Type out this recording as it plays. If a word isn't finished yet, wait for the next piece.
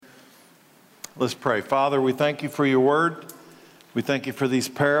Let's pray. Father, we thank you for your word. We thank you for these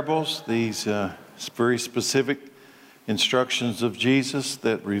parables, these very specific instructions of Jesus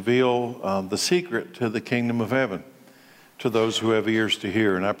that reveal the secret to the kingdom of heaven to those who have ears to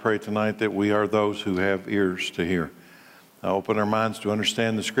hear. And I pray tonight that we are those who have ears to hear. Open our minds to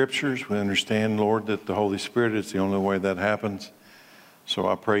understand the scriptures. We understand, Lord, that the Holy Spirit is the only way that happens. So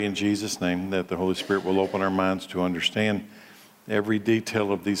I pray in Jesus' name that the Holy Spirit will open our minds to understand every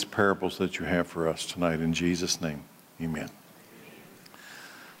detail of these parables that you have for us tonight. In Jesus' name, amen.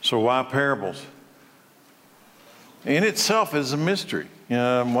 So why parables? In itself is a mystery.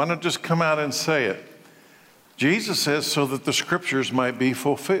 Why not just come out and say it? Jesus says so that the scriptures might be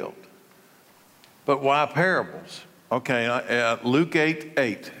fulfilled. But why parables? Okay, Luke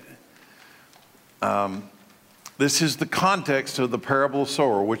 8:8. This is the context of the parable of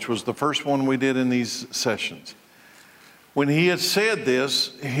sower, which was the first one we did in these sessions. When he had said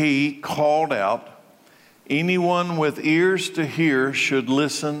this, he called out, "Anyone with ears to hear should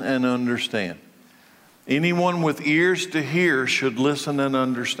listen and understand." Anyone with ears to hear should listen and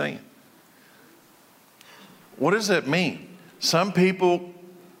understand. What does that mean? Some people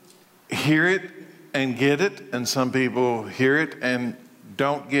hear it and get it, and some people hear it and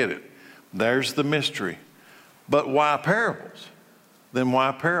don't get it. There's the mystery. But why parables? Then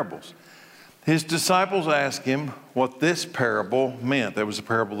why parables? His disciples asked him what this parable meant. That was the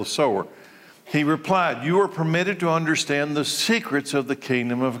parable of the sower. He replied, "You are permitted to understand the secrets of the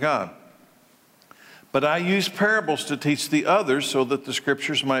kingdom of God. But I use parables to teach the others so that the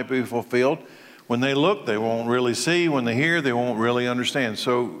scriptures might be fulfilled. When they look, they won't really see. When they hear, they won't really understand."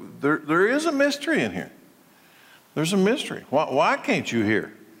 So there is a mystery in here. There's a mystery. Why can't you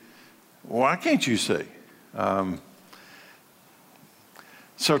hear? Why can't you see?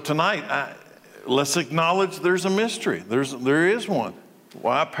 So tonight, let's acknowledge there's a mystery. There is one.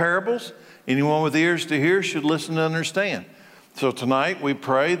 Why parables? Anyone with ears to hear should listen and understand. So tonight we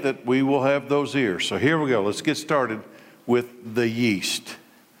pray that we will have those ears. So here we go. Let's get started with the yeast.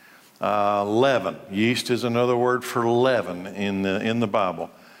 Leaven. Yeast is another word for leaven in the Bible.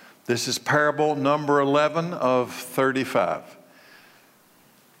 This is parable number 11 of 35.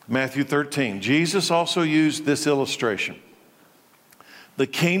 Matthew 13. Jesus also used this illustration. The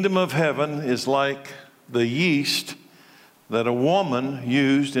kingdom of heaven is like the yeast that a woman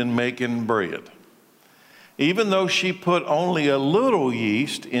used in making bread. Even though she put only a little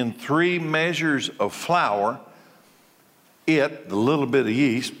yeast in 3 measures of flour, the little bit of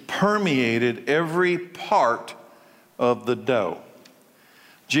yeast, permeated every part of the dough.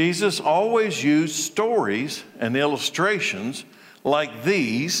 Jesus always used stories and illustrations like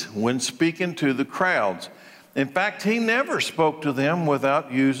these when speaking to the crowds. In fact, he never spoke to them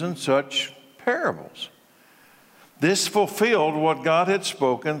without using such parables. This fulfilled what God had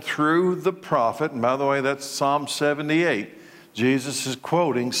spoken through the prophet. And by the way, that's Psalm 78. Jesus is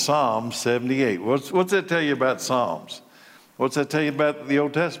quoting Psalm 78. What's that tell you about Psalms? What's that tell you about the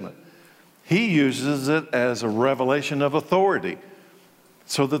Old Testament? He uses it as a revelation of authority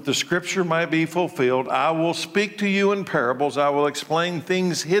so that the scripture might be fulfilled. "I will speak to you in parables. I will explain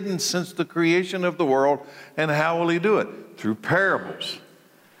things hidden since the creation of the world." And how will he do it? Through parables.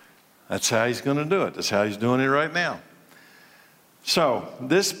 That's how he's going to do it. That's how he's doing it right now. So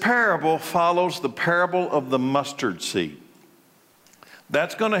this parable follows the parable of the mustard seed.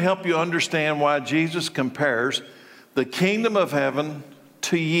 That's going to help you understand why Jesus compares the kingdom of heaven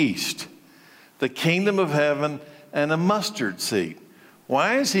to yeast, the kingdom of heaven and a mustard seed.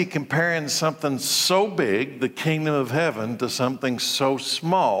 Why is he comparing something so big, the kingdom of heaven, to something so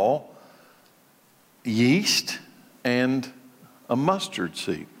small, yeast and a mustard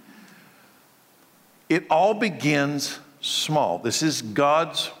seed? It all begins small. This is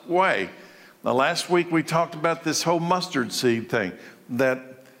God's way. Now, last week we talked about this whole mustard seed thing, that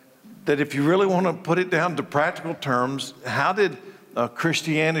if you really want to put it down to practical terms, how did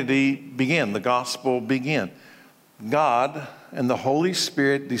Christianity begin, the gospel begin? God and the Holy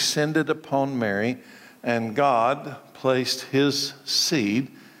Spirit descended upon Mary, and God placed his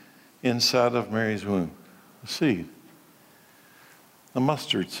seed inside of Mary's womb. A seed. A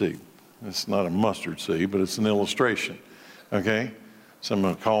mustard seed. It's not a mustard seed, but it's an illustration. Okay?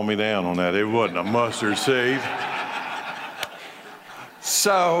 Someone call me down on that. It wasn't a mustard seed.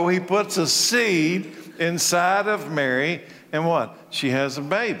 So he puts a seed inside of Mary, and what? She has a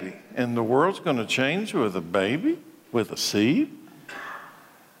baby. And the world's going to change with a baby, with a seed?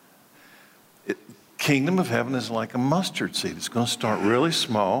 Kingdom of heaven is like a mustard seed. It's going to start really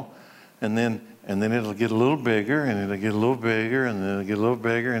small, and then it'll get a little bigger, and it'll get a little bigger, and then it'll get a little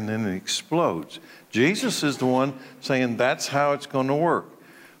bigger, and then it explodes. Jesus is the one saying that's how it's going to work.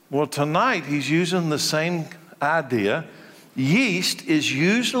 Well, tonight he's using the same idea. Yeast is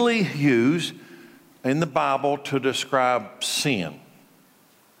usually used in the Bible to describe sin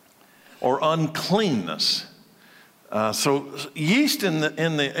or uncleanness. So yeast in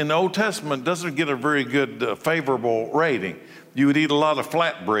the Old Testament doesn't get a very good favorable rating. You would eat a lot of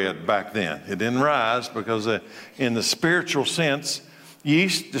flatbread back then. It didn't rise because in the spiritual sense,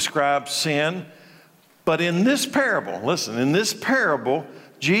 yeast describes sin. But in this parable, listen, in this parable,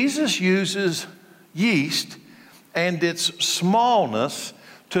 Jesus uses yeast and its smallness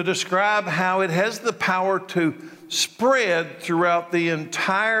to describe how it has the power to spread throughout the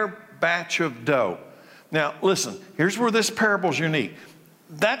entire batch of dough. Now, listen, here's where this parable is unique.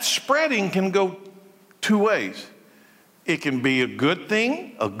 That spreading can go two ways. It can be a good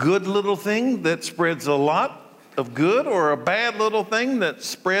thing, a good little thing that spreads a lot of good, or a bad little thing that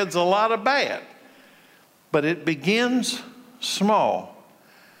spreads a lot of bad. But it begins small.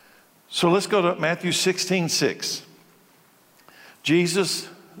 So let's go to Matthew 16:6. Jesus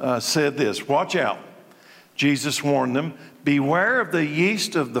said this, watch out. Jesus warned them, beware of the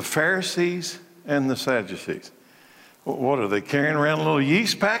yeast of the Pharisees and the Sadducees. What are they carrying around, little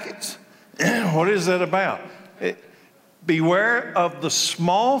yeast packets? What is that about? Beware of the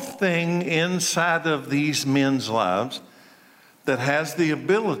small thing inside of these men's lives that has the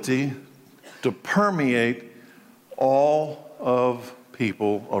ability to permeate all of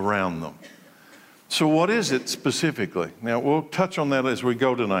people around them. So what is it specifically? Now, we'll touch on that as we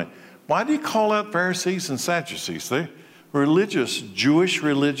go tonight. Why do you call out Pharisees and Sadducees? They're religious, Jewish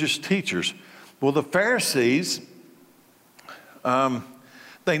religious teachers. Well, the Pharisees,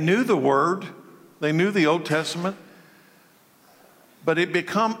 they knew the Word, they knew the Old Testament, but it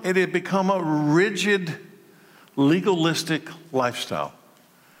had become a rigid, legalistic lifestyle.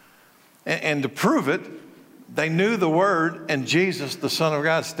 And to prove it, they knew the Word and Jesus, the Son of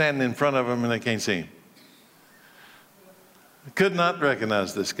God, standing in front of them, and they can't see him. They could not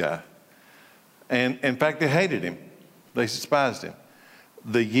recognize this guy. And in fact, they hated him. They despised him.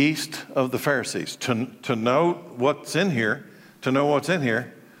 The yeast of the Pharisees, to know what's in here,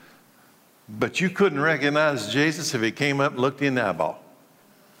 but you couldn't recognize Jesus if he came up and looked you in the eyeball.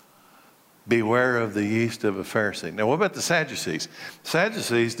 Beware of the yeast of a Pharisee. Now, what about the Sadducees?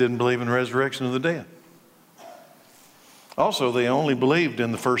 Sadducees didn't believe in the resurrection of the dead. Also, they only believed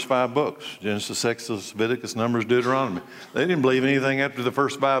in the first 5 books, Genesis, Exodus, Leviticus, Numbers, Deuteronomy. They didn't believe anything after the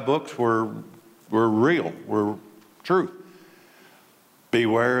first 5 books were real, were truth.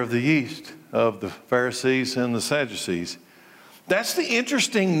 Beware of the yeast of the Pharisees and the Sadducees. That's the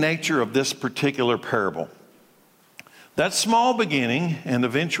interesting nature of this particular parable. That small beginning and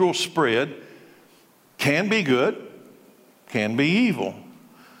eventual spread can be good, can be evil.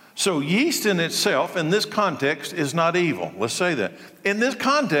 So yeast in itself, in this context, is not evil. Let's say that. In this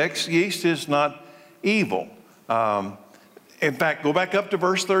context, yeast is not evil. In fact, go back up to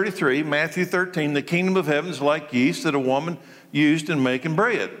verse 33, Matthew 13. The kingdom of heaven is like yeast that a woman used in making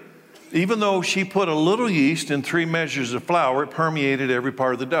bread. Even though she put a little yeast in 3 measures of flour, it permeated every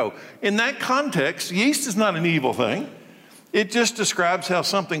part of the dough. In that context, yeast is not an evil thing. It just describes how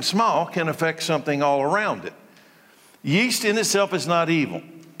something small can affect something all around it. Yeast in itself is not evil.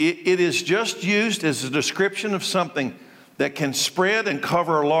 It is just used as a description of something that can spread and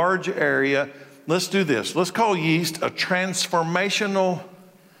cover a large area. Let's do this. Let's call yeast a transformational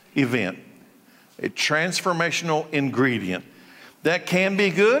event, a transformational ingredient. That can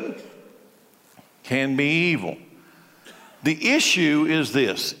be good, can be evil. The issue is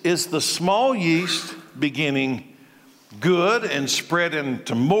this: is the small yeast beginning good and spread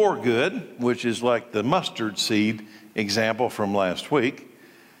into more good, which is like the mustard seed example from last week?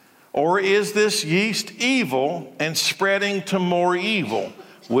 Or is this yeast evil and spreading to more evil,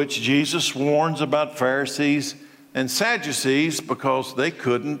 which Jesus warns about Pharisees and Sadducees because they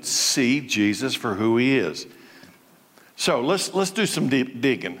couldn't see Jesus for who he is? So let's do some deep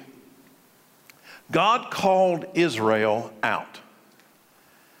digging. God called Israel out.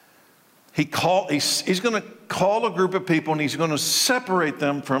 He's going to call a group of people, and he's going to separate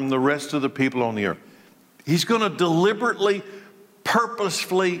them from the rest of the people on the earth. He's going to deliberately,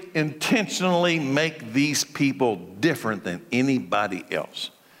 purposefully, intentionally make these people different than anybody else.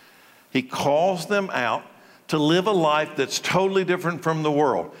 He calls them out to live a life that's totally different from the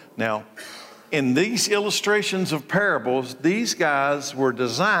world. Now, in these illustrations of parables, these guys were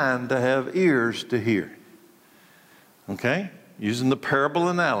designed to have ears to hear. Okay? Using the parable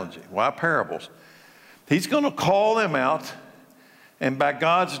analogy. Why parables? He's going to call them out, and by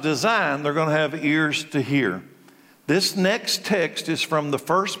God's design, they're going to have ears to hear. This next text is from the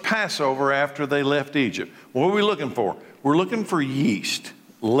first Passover after they left Egypt. What are we looking for? We're looking for yeast.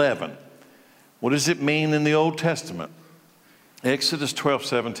 leaven. What does it mean in the Old Testament? Exodus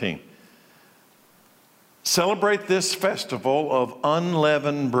 12:17. Celebrate this festival of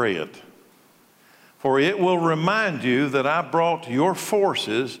unleavened bread, for it will remind you that I brought your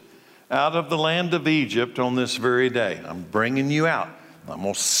forces out of the land of Egypt on this very day. I'm bringing you out. I'm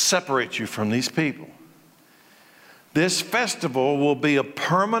going to separate you from these people. This festival will be a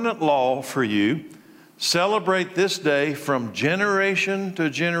permanent law for you. Celebrate this day from generation to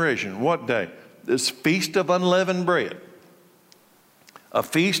generation. What day? This feast of unleavened bread. A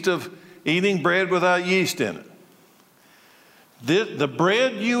feast of eating bread without yeast in it. The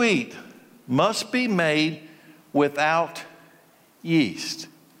bread you eat must be made without yeast.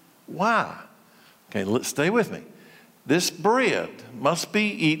 Why? Okay, let's stay with me. This bread must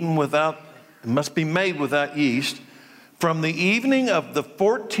be made without yeast from the evening of the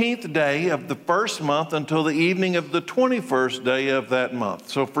 14th day of the first month until the evening of the 21st day of that month.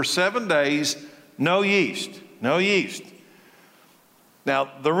 So for 7 days, no yeast, no yeast.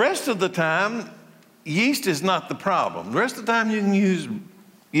 Now, the rest of the time, yeast is not the problem. The rest of the time, you can use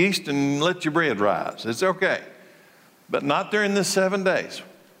yeast and let your bread rise. It's okay. But not during the 7 days.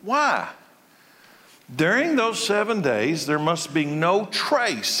 Why? During those 7 days, there must be no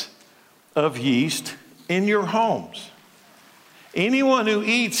trace of yeast in your homes. Anyone who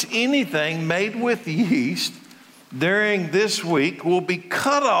eats anything made with yeast during this week will be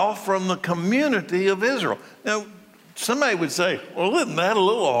cut off from the community of Israel. Now, somebody would say, well, isn't that a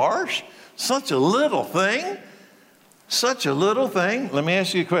little harsh? Such a little thing? Such a little thing? Let me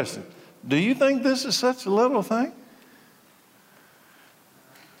ask you a question. Do you think this is such a little thing?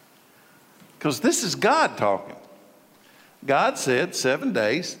 Because this is God talking. God said 7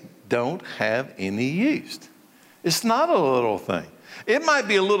 days, don't have any yeast. It's not a little thing. It might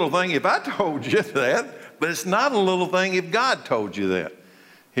be a little thing if I told you that, but it's not a little thing if God told you that.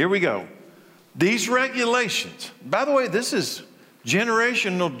 Here we go. These regulations, by the way, this is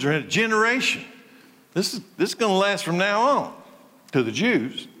generational generation. This is going to last from now on to the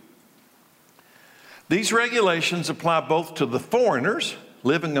Jews. These regulations apply both to the foreigners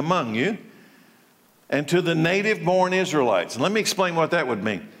living among you and to the native-born Israelites. And let me explain what that would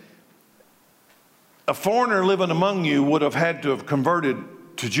mean. A foreigner living among you would have had to have converted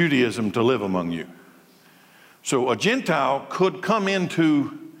to Judaism to live among you. So a Gentile could come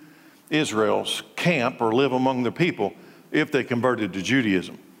into Israel's camp or live among the people if they converted to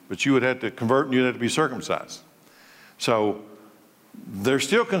Judaism. But you would have to convert and you'd have to be circumcised. So they're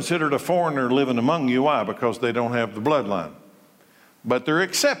still considered a foreigner living among you. Why? Because they don't have the bloodline. But they're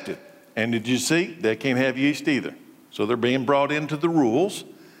accepted. And did you see? They can't have yeast either. So they're being brought into the rules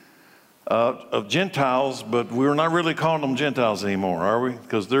of Gentiles, but we're not really calling them Gentiles anymore, are we?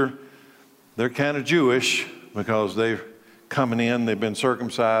 Because they're kind of Jewish because they're coming in, they've been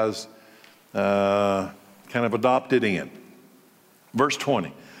circumcised, kind of adopted in. Verse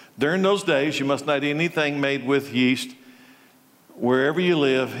 20, during those days you must not eat anything made with yeast. Wherever you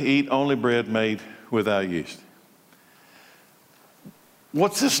live, eat only bread made without yeast.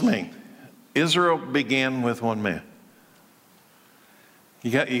 What's this mean? Israel began with one man. You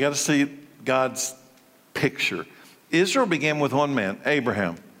got to see God's picture. Israel began with one man,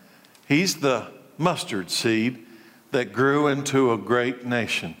 Abraham. He's the mustard seed that grew into a great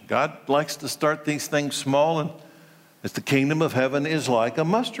nation. God likes to start these things small, and as the kingdom of heaven is like a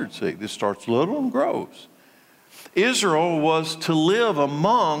mustard seed. It starts little and grows. Israel was to live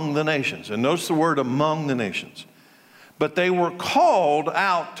among the nations. And notice the word among the nations. But they were called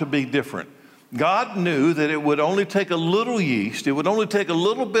out to be different. God knew that it would only take a little yeast, it would only take a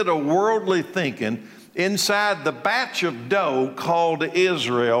little bit of worldly thinking inside the batch of dough called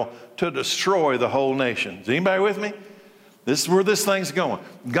Israel to destroy the whole nation. Is anybody with me? This is where this thing's going.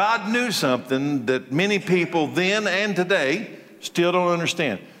 God knew something that many people then and today still don't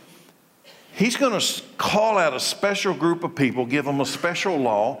understand. He's going to call out a special group of people, give them a special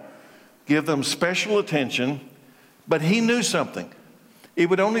law, give them special attention, but he knew something. It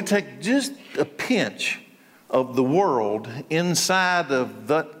would only take just a pinch of the world inside of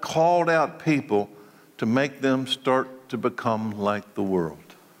that called out people to make them start to become like the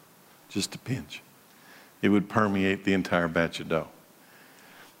world. Just a pinch. It would permeate the entire batch of dough.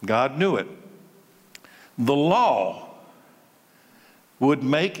 God knew it. The law would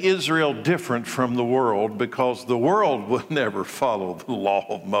make Israel different from the world because the world would never follow the law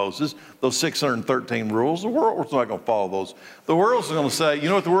of Moses, those 613 rules. The world's not going to follow those. The world's going to say, you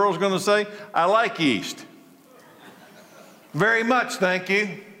know what the world's going to say? I like yeast. Very much, thank you.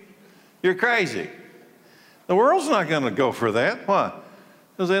 You're crazy. The world's not going to go for that. Why?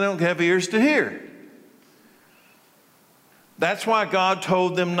 Because they don't have ears to hear. That's why God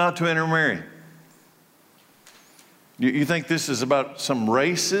told them not to intermarry. You think this is about some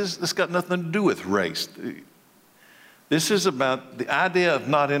races? This got nothing to do with race. This is about the idea of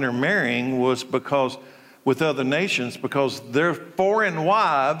not intermarrying was because with other nations, because their foreign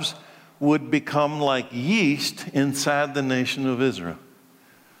wives would become like yeast inside the nation of Israel.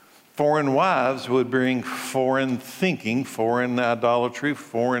 Foreign wives would bring foreign thinking, foreign idolatry,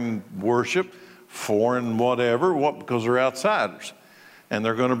 foreign worship, foreign whatever, because they're outsiders. And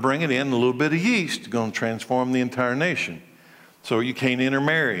they're going to bring it in, a little bit of yeast, going to transform the entire nation. So you can't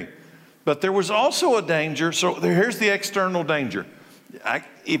intermarry. But there was also a danger. So here's the external danger.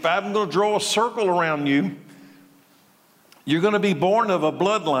 If I'm going to draw a circle around you, you're going to be born of a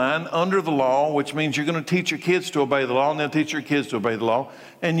bloodline under the law, which means you're going to teach your kids to obey the law, and they'll teach your kids to obey the law.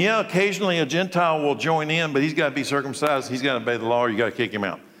 And yeah, occasionally a Gentile will join in, but he's got to be circumcised. He's got to obey the law, or you got to kick him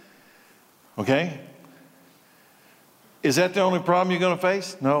out. Okay? Is that the only problem you're going to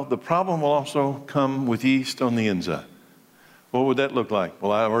face? No, the problem will also come with yeast on the inside. What would that look like?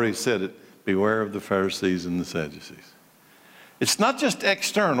 Well, I already said it. Beware of the Pharisees and the Sadducees. It's not just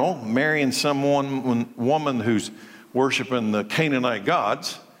external, marrying woman who's worshiping the Canaanite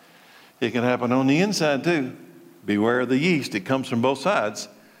gods. It can happen on the inside too. Beware of the yeast. It comes from both sides.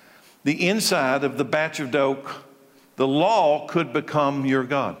 The inside of the batch of dough, the law could become your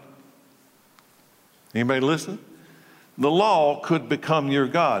God. Anybody listen? The law could become your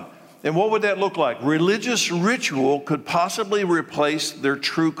God. And what would that look like? Religious ritual could possibly replace their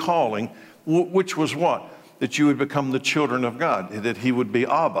true calling, which was what? That you would become the children of God, that he would be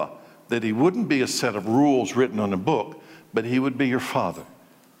Abba, that he wouldn't be a set of rules written on a book, but he would be your father.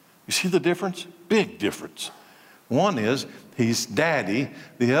 You see the difference? Big difference. One is he's daddy.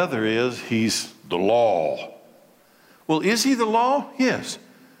 The other is he's the law. Well, is he the law? Yes.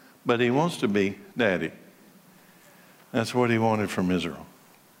 But he wants to be daddy. That's what he wanted from Israel.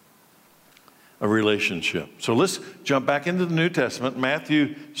 A relationship. So let's jump back into the New Testament,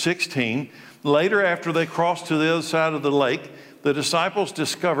 Matthew 16. Later, after they crossed to the other side of the lake, the disciples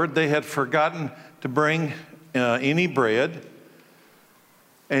discovered they had forgotten to bring any bread.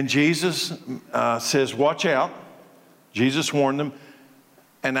 And Jesus says, watch out. Jesus warned them.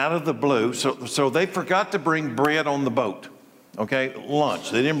 And out of the blue, so they forgot to bring bread on the boat. Okay,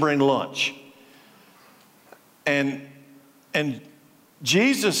 lunch. They didn't bring lunch. And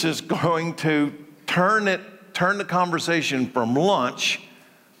Jesus is going to turn the conversation from lunch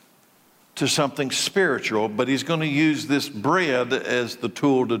to something spiritual, but he's going to use this bread as the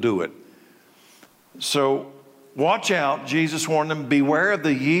tool to do it. So watch out, Jesus warned them, beware of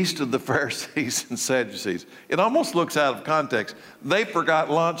the yeast of the Pharisees and Sadducees. It almost looks out of context. They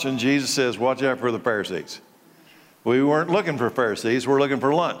forgot lunch, and Jesus says, watch out for the Pharisees. We weren't looking for Pharisees, we're looking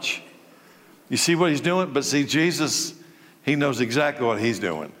for lunch. You see what he's doing? But see, Jesus, he knows exactly what he's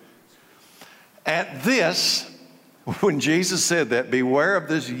doing. At this, when Jesus said that, beware of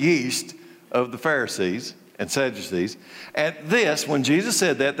this yeast of the Pharisees and Sadducees. At this, when Jesus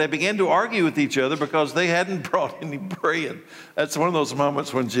said that, they began to argue with each other because they hadn't brought any bread. That's one of those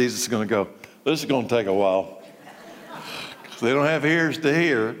moments when Jesus is going to go, this is going to take a while. They don't have ears to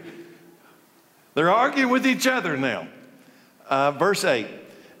hear. They're arguing with each other now. Verse 8.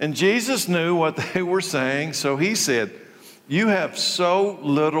 And Jesus knew what they were saying, so he said, you have so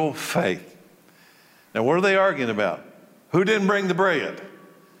little faith. Now, what are they arguing about? Who didn't bring the bread?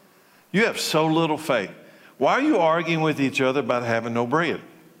 You have so little faith. Why are you arguing with each other about having no bread?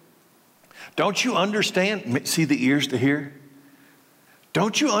 Don't you understand? See the ears to hear?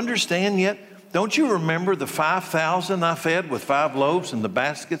 Don't you understand yet? Don't you remember the 5,000 I fed with 5 loaves and the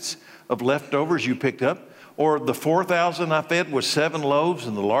baskets of leftovers you picked up? Or the 4,000 I fed with 7 loaves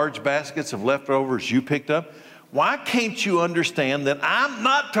and the large baskets of leftovers you picked up? Why can't you understand that I'm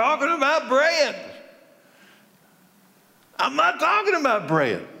not talking about bread? I'm not talking about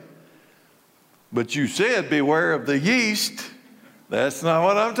bread. But you said, beware of the yeast. That's not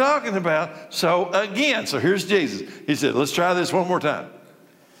what I'm talking about. So again, so here's Jesus. He said, let's try this one more time.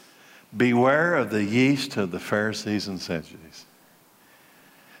 Beware of the yeast of the Pharisees and Sadducees.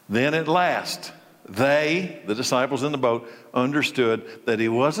 Then at last, they, the disciples in the boat, understood that he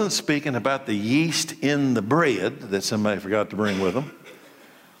wasn't speaking about the yeast in the bread that somebody forgot to bring with them,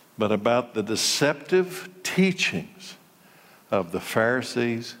 but about the deceptive teachings of the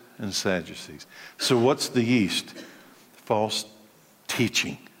Pharisees and Sadducees. So what's the yeast? False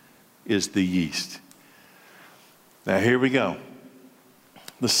teaching is the yeast. Now here we go.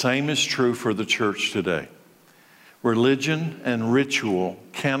 The same is true for the church today. Religion and ritual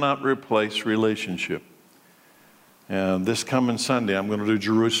cannot replace relationship. And this coming Sunday, I'm going to do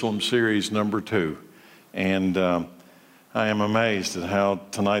Jerusalem series number 2. And I am amazed at how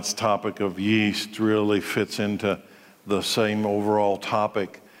tonight's topic of yeast really fits into the same overall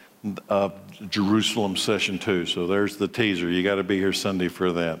topic of Jerusalem Session 2. So there's the teaser. You got to be here Sunday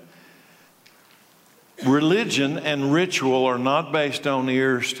for that. Religion and ritual are not based on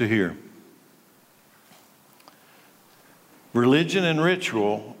ears to hear. Religion and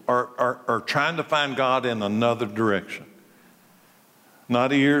ritual are trying to find God in another direction.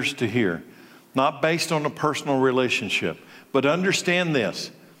 Not ears to hear. Not based on a personal relationship. But understand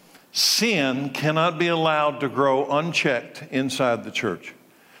this. Sin cannot be allowed to grow unchecked inside the church.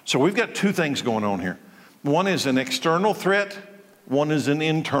 So we've got two things going on here. One is an external threat. One is an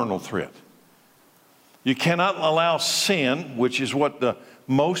internal threat. You cannot allow sin, which is what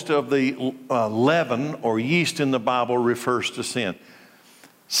most of the leaven or yeast in the Bible refers to sin.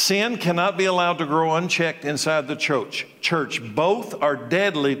 Sin cannot be allowed to grow unchecked inside the church. Both are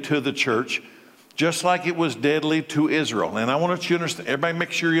deadly to the church, just like it was deadly to Israel. And I want you to understand, everybody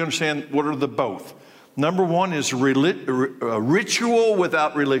make sure you understand what are the both. Number one is ritual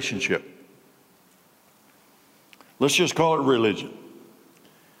without relationship. Let's just call it religion.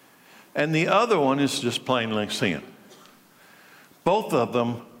 And the other one is just plainly sin. Both of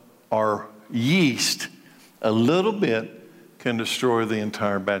them are yeast. A little bit can destroy the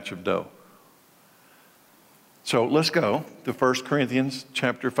entire batch of dough. So let's go to 1 Corinthians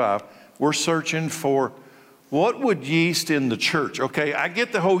chapter 5. We're searching for what would yeast in the church. Okay, I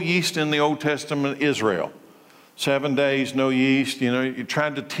get the whole yeast in the Old Testament Israel. 7 days, no yeast. You know, you're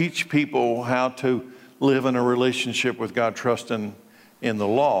trying to teach people how to live in a relationship with God, trusting in the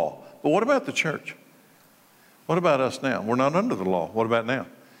law. But what about the church? What about us now? We're not under the law. What about now?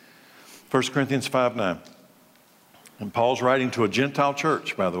 1 Corinthians 5:9. And Paul's writing to a Gentile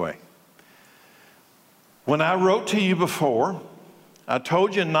church, by the way. When I wrote to you before, I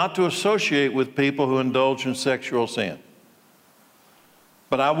told you not to associate with people who indulge in sexual sin.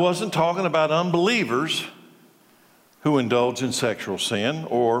 But I wasn't talking about unbelievers who indulge in sexual sin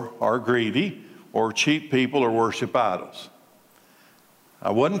or are greedy or cheat people or worship idols. I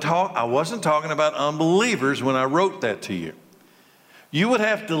wasn't talking about unbelievers when I wrote that to you. You would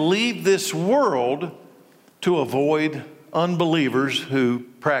have to leave this world to avoid unbelievers who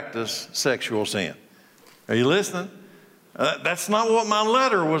practice sexual sin. Are you listening? That's not what my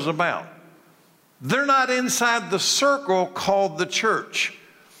letter was about. They're not inside the circle called the church.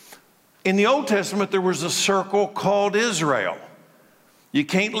 In the Old Testament, there was a circle called Israel. You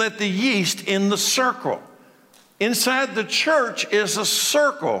can't let the yeast in the circle. Inside the church is a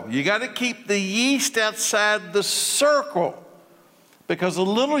circle. You got to keep the yeast outside the circle because a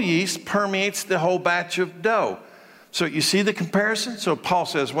little yeast permeates the whole batch of dough. So you see the comparison? So Paul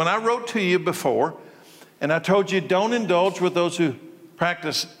says, when I wrote to you before, and I told you don't indulge with those who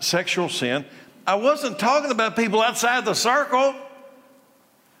practice sexual sin, I wasn't talking about people outside the circle.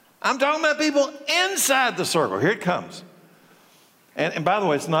 I'm talking about people inside the circle. Here it comes. And by the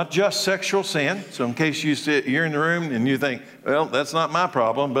way, it's not just sexual sin. So in case you're in the room and you think, well, that's not my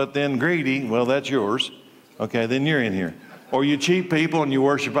problem, but then greedy, well, that's yours. Okay, then you're in here. Or you cheat people and you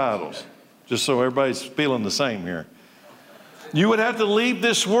worship idols. Just so everybody's feeling the same here. You would have to leave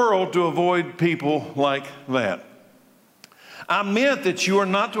this world to avoid people like that. I meant that you are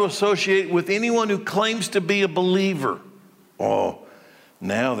not to associate with anyone who claims to be a believer. Oh,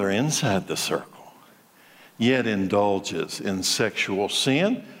 now they're inside the circle. Yet indulges in sexual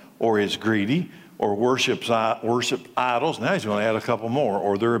sin, or is greedy, or worship idols. Now he's going to add a couple more.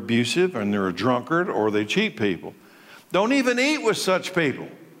 Or they're abusive, and they're a drunkard, or they cheat people. Don't even eat with such people.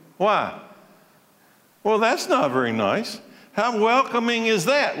 Why? Well, that's not very nice. How welcoming is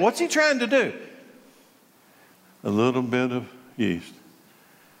that? What's he trying to do? A little bit of yeast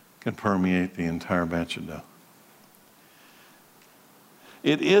can permeate the entire batch of dough.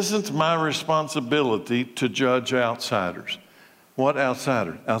 It isn't my responsibility to judge outsiders. What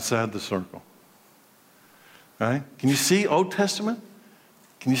outsider? Outside the circle. Right? Can you see Old Testament?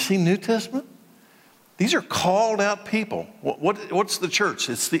 Can you see New Testament? These are called out people. What's the church?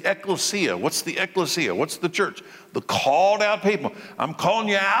 It's the ecclesia. What's the ecclesia? What's the church? The called out people. I'm calling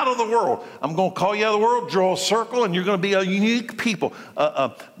you out of the world. I'm going to call you out of the world, draw a circle, and you're going to be a unique people,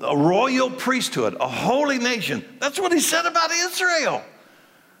 a royal priesthood, a holy nation. That's what he said about Israel.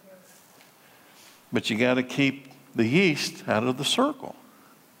 But you got to keep the yeast out of the circle,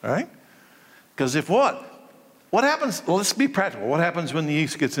 right? Because if what? What happens? Well, let's be practical. What happens when the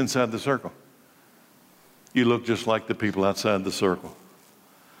yeast gets inside the circle? You look just like the people outside the circle.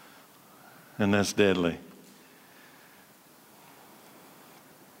 And that's deadly.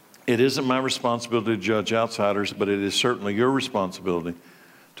 It isn't my responsibility to judge outsiders, but it is certainly your responsibility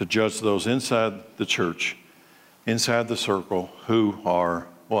to judge those inside the church inside the circle who are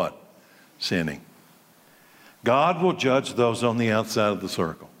what? Sinning. God will judge those on the outside of the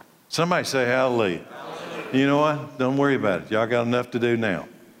circle. Somebody say hallelujah. Hallelujah. You know what? Don't worry about it. Y'all got enough to do now.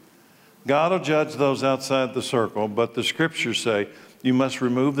 God will judge those outside the circle, but the scriptures say you must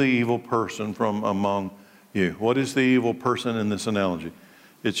remove the evil person from among you. What is the evil person in this analogy?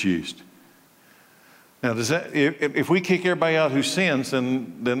 It's yeast. Now, does that, if we kick everybody out who sins,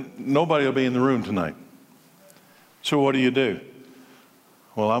 then nobody will be in the room tonight. So what do?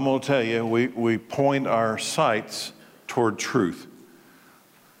 Well, I'm going to tell you, we point our sights toward truth.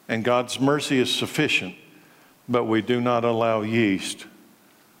 And God's mercy is sufficient, but we do not allow yeast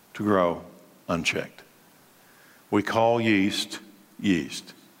to grow unchecked. We call yeast,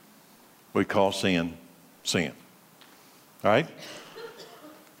 yeast. We call sin, sin. All right?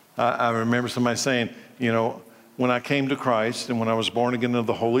 I remember somebody saying, you know, when I came to Christ and when I was born again of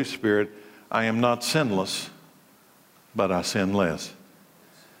the Holy Spirit, I am not sinless, but I sin less.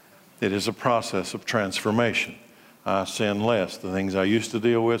 It is a process of transformation. I sin less. The things I used to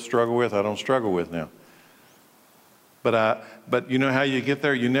deal with, struggle with, I don't struggle with now. But you know how you get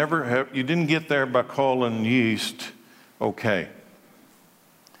there? You didn't get there by calling yeast okay.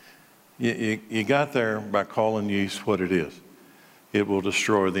 You got there by calling yeast what it is. It will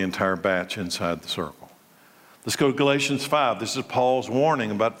destroy the entire batch inside the circle. Let's go to Galatians 5. This is Paul's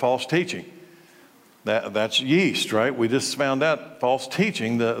warning about false teaching. That's yeast, right? We just found out false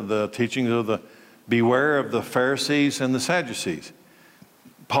teaching, the teaching of the beware of the Pharisees and the Sadducees.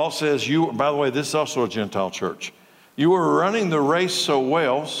 Paul says, by the way, this is also a Gentile church. You were running the race so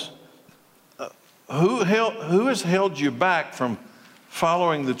well. Who has held you back from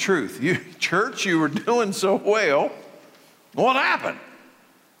following the truth? Church, you were doing so well. What happened?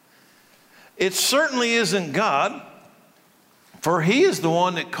 It certainly isn't God, for He is the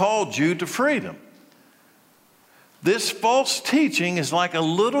one that called you to freedom. This false teaching is like a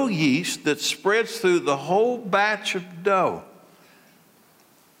little yeast that spreads through the whole batch of dough.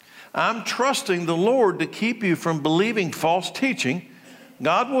 I'm trusting the Lord to keep you from believing false teaching.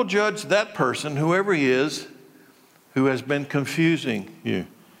 God will judge that person, whoever he is, who has been confusing you.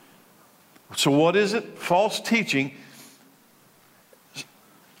 So what is it? False teaching.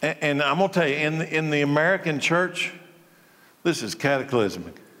 And I'm going to tell you, in the American church, this is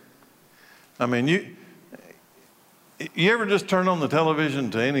cataclysmic. I mean, you ever just turn on the television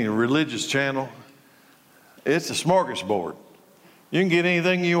to any religious channel? It's a smorgasbord. You can get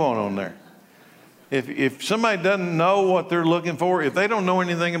anything you want on there. If somebody doesn't know what they're looking for, if they don't know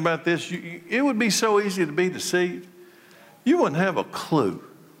anything about this, it would be so easy to be deceived. You wouldn't have a clue.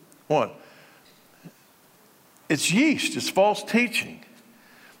 What? It's yeast. It's false teaching.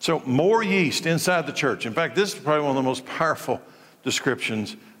 So more yeast inside the church. In fact, this is probably one of the most powerful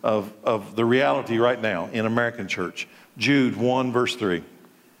descriptions of the reality right now in American church. Jude 1, verse 3.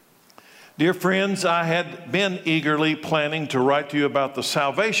 Dear friends, I had been eagerly planning to write to you about the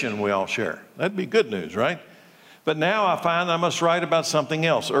salvation we all share. That'd be good news, right? But now I find I must write about something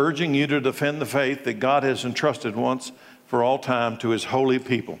else, urging you to defend the faith that God has entrusted once for all time to His holy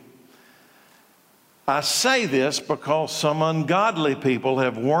people. I say this because some ungodly people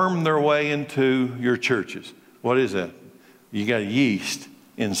have wormed their way into your churches. What is that? You got yeast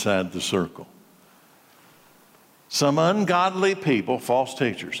inside the circle. Some ungodly people, false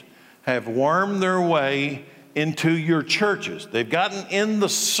teachers, have wormed their way into your churches. They've gotten in the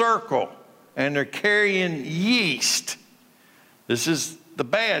circle and they're carrying yeast. This is the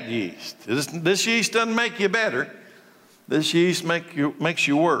bad yeast. This yeast doesn't make you better. This yeast makes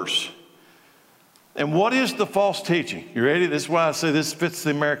you worse. And what is the false teaching? You ready? This is why I say this fits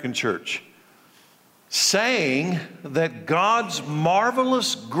the American church. Saying that God's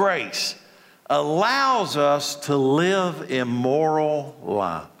marvelous grace allows us to live immoral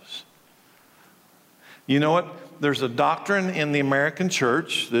lives. You know what? There's a doctrine in the American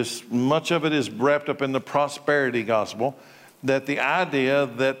church, much of it is wrapped up in the prosperity gospel, that the idea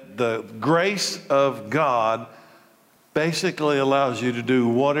that the grace of God basically allows you to do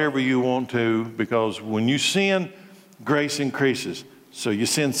whatever you want to, because when you sin, grace increases. So you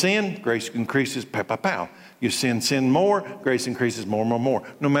sin, grace increases, pow, pow, pow. You sin more, grace increases more.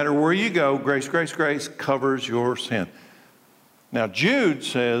 No matter where you go, grace covers your sin. Now Jude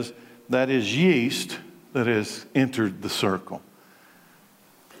says that is yeast that has entered the circle.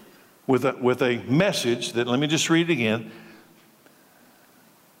 With a message that, let me just read it again.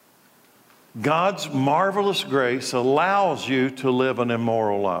 God's marvelous grace allows you to live an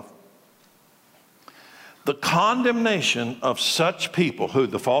immoral life. The condemnation of such people, who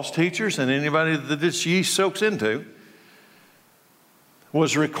the false teachers and anybody that this yeast soaks into,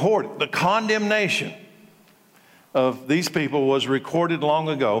 was recorded. The condemnation of these people was recorded long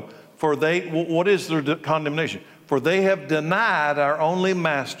ago. For what is their condemnation? For they have denied our only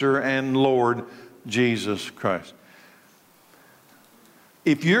Master and Lord, Jesus Christ.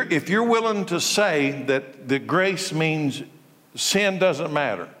 If you're willing to say that grace means sin doesn't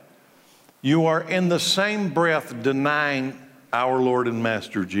matter, you are in the same breath denying our Lord and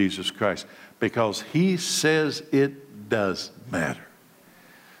Master Jesus Christ, because he says it does matter.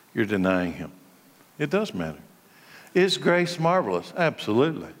 You're denying him. It does matter. Is grace marvelous?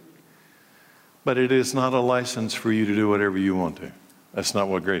 Absolutely. But it is not a license for you to do whatever you want to. That's not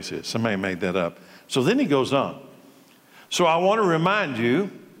what grace is. Somebody made that up. So then he goes on. So I want to remind you,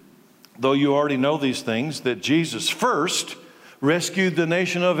 though you already know these things, that Jesus first rescued the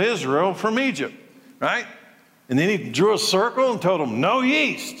nation of Israel from Egypt, right? And then he drew a circle and told them, no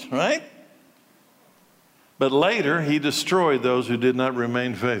yeast, right? But later, he destroyed those who did not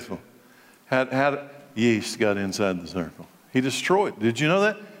remain faithful. How yeast got inside the circle? He destroyed. Did you know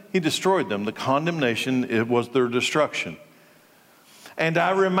that? He destroyed them. The condemnation, it was their destruction. And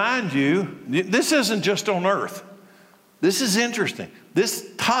I remind you, this isn't just on earth. This is interesting.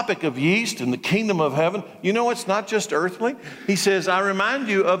 This topic of yeast and the kingdom of heaven, you know, it's not just earthly. He says, I remind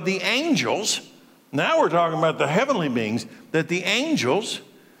you of the angels. Now we're talking about the heavenly beings, that the angels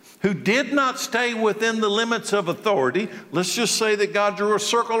who did not stay within the limits of authority, let's just say that God drew a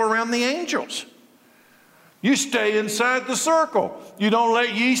circle around the angels. You stay inside the circle. You don't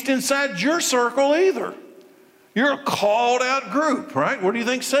let yeast inside your circle either. You're a called out group, right? Where do you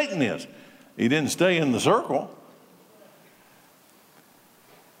think Satan is? He didn't stay in the circle.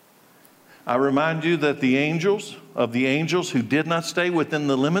 I remind you that the angels who did not stay within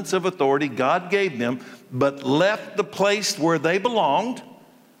the limits of authority God gave them, but left the place where they belonged,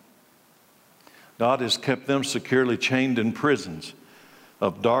 God has kept them securely chained in prisons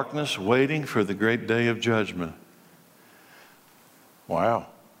of darkness, waiting for the great day of judgment. Wow.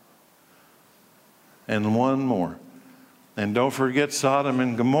 And one more. And don't forget Sodom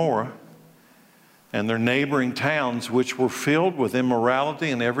and Gomorrah and their neighboring towns, which were filled with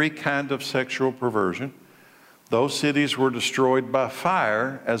immorality and every kind of sexual perversion. Those cities were destroyed by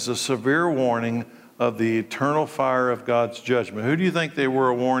fire as a severe warning of the eternal fire of God's judgment. Who do you think they were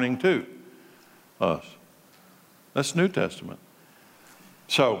a warning to? Us. That's New Testament.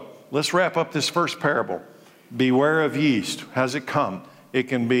 So let's wrap up this first parable. Beware of yeast. How's it come? It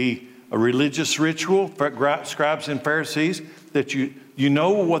can be a religious ritual, scribes and Pharisees, that you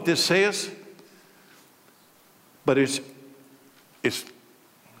know what this says, but it's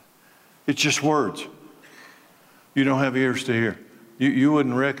just words. You don't have ears to hear. You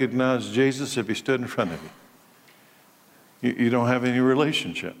wouldn't recognize Jesus if he stood in front of you. You don't have any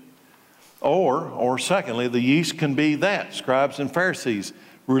relationship. Or secondly, the yeast can be that, scribes and Pharisees,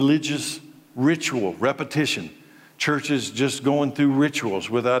 religious ritual, repetition. Churches just going through rituals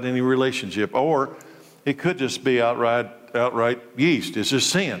without any relationship. Or it could just be outright yeast. It's just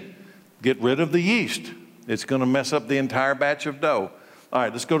sin. Get rid of the yeast. It's going to mess up the entire batch of dough. All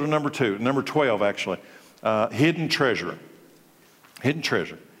right, let's go to number 2, number 12 actually. Hidden treasure. Hidden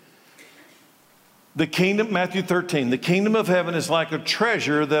treasure. The kingdom, Matthew 13, the kingdom of heaven is like a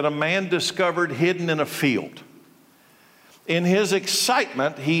treasure that a man discovered hidden in a field. In his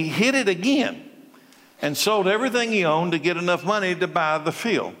excitement, he hid it again and sold everything he owned to get enough money to buy the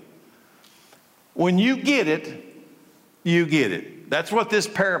field. When you get it, you get it. That's what this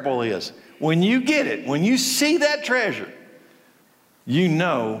parable is. When you get it, when you see that treasure, you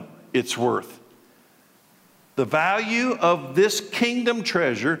know it's worth. The value of this kingdom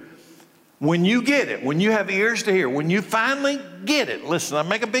treasure, when you get it, when you have ears to hear, when you finally get it, listen, I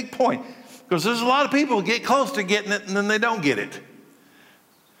make a big point, because there's a lot of people who get close to getting it and then they don't get it.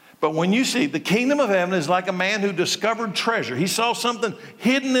 But when you see the kingdom of heaven is like a man who discovered treasure. He saw something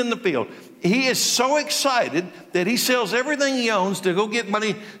hidden in the field. He is so excited that he sells everything he owns to go get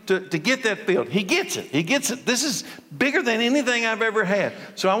money to get that field. He gets it. He gets it. This is bigger than anything I've ever had.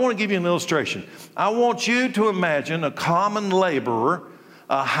 So I want to give you an illustration. I want you to imagine a common laborer,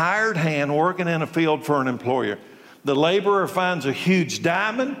 a hired hand working in a field for an employer. The laborer finds a huge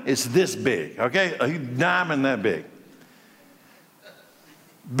diamond. It's this big, okay? A diamond that big.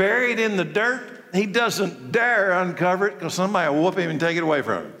 Buried in the dirt. He doesn't dare uncover it because somebody will whoop him and take it away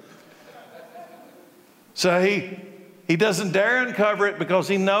from him. So he doesn't dare uncover it because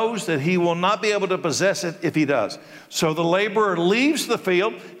he knows that he will not be able to possess it if he does. So the laborer leaves the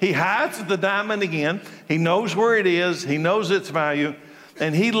field. He hides the diamond again. He knows where it is. He knows its value.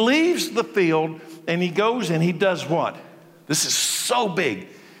 And he leaves the field and he goes and he does what? This is so big.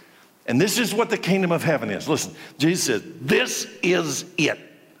 And this is what the kingdom of heaven is. Listen, Jesus says, this is it.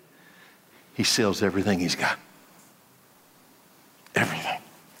 He sells everything he's got.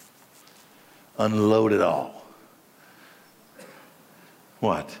 unload it all.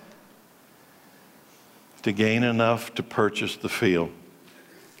 What? To gain enough to purchase the field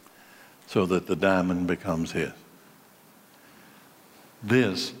so that the diamond becomes his.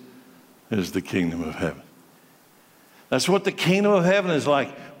 This is the kingdom of heaven. That's what the kingdom of heaven is like.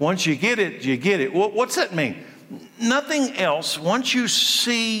 Once you get it, you get it. What's that mean? Nothing else. Once you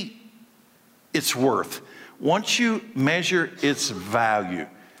see its worth, once you measure its value,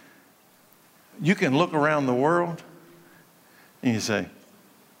 you can look around the world and you say,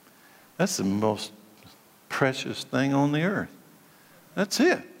 that's the most precious thing on the earth. That's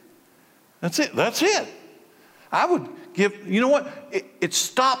it. That's it. That's it. I would give, you know what? It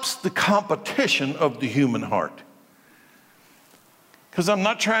stops the competition of the human heart. Because I'm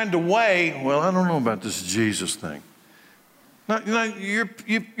not trying to weigh, well, I don't know about this Jesus thing. No,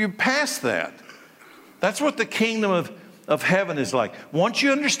 you're past that. That's what the kingdom of heaven is like. Once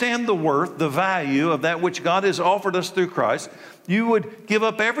you understand the worth, the value of that which God has offered us through Christ, you would give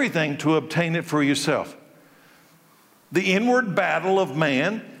up everything to obtain it for yourself. The inward battle of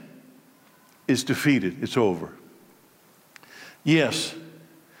man is defeated. It's over. Yes,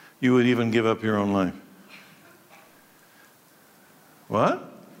 you would even give up your own life.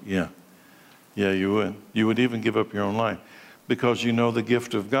 What? Yeah. Yeah, you would. You would even give up your own life because you know the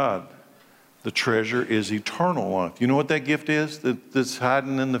gift of God. The treasure is eternal life. You know what that gift is that's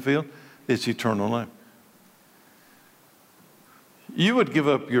hiding in the field? It's eternal life. You would give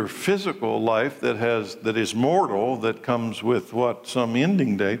up your physical life that is mortal, that comes with what? Some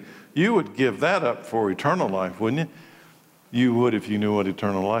ending date. You would give that up for eternal life, wouldn't you? You would if you knew what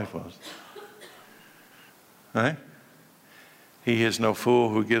eternal life was. Right? He is no fool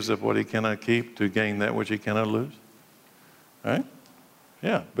who gives up what he cannot keep to gain that which he cannot lose. Right?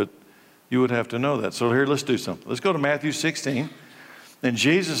 Yeah, but you would have to know that. So here, let's do something. Let's go to Matthew 16. And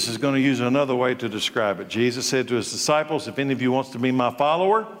Jesus is going to use another way to describe it. Jesus said to his disciples, if any of you wants to be my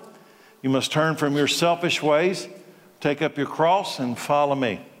follower, you must turn from your selfish ways, take up your cross, and follow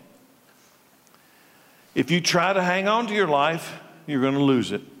me. If you try to hang on to your life, you're going to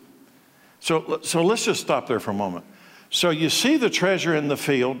lose it. So let's just stop there for a moment. So you see the treasure in the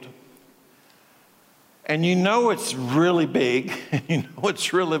field, and you know it's really big, you know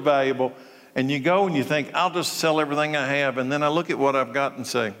it's really valuable, and you go and you think, I'll just sell everything I have, and then I look at what I've got and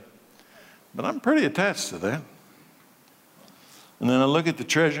say, but I'm pretty attached to that. And then I look at the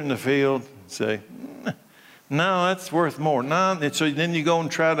treasure in the field and say, no, that's worth more. No, and so then you go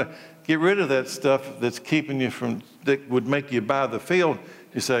and try to get rid of that stuff that's keeping you from, that would make you buy the field.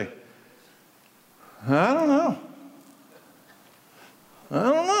 You say, I don't know.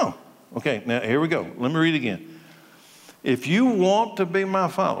 Okay, now here we go. Let me read again. If you want to be my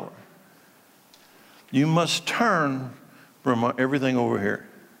follower, you must turn from everything over here.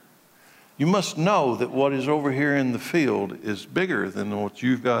 You must know that what is over here in the field is bigger than what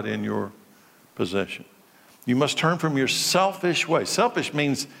you've got in your possession. You must turn from your selfish way. Selfish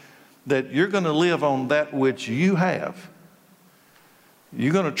means that you're going to live on that which you have.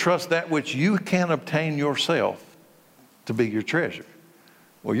 You're going to trust that which you can obtain yourself to be your treasure.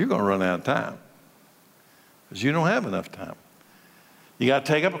 Well, you're going to run out of time because you don't have enough time. You got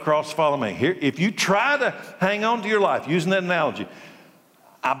to take up a cross to follow me. Here, if you try to hang on to your life, using that analogy,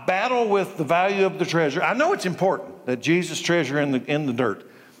 I battle with the value of the treasure. I know it's important that Jesus' treasure in the dirt.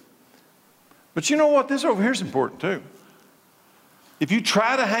 But you know what? This over here is important too. If you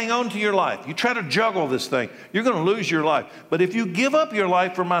try to hang on to your life, you try to juggle this thing, you're going to lose your life. But if you give up your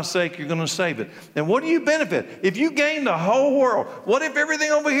life for my sake, you're going to save it. And what do you benefit? If you gain the whole world, what if everything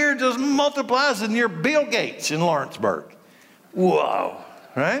over here just multiplies and you're Bill Gates in Lawrenceburg? Whoa,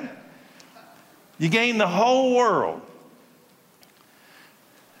 right? You gain the whole world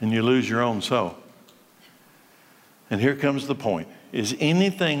and you lose your own soul. And here comes the point. Is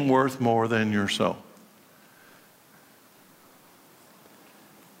anything worth more than your soul?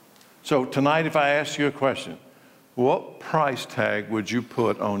 So tonight, if I ask you a question, what price tag would you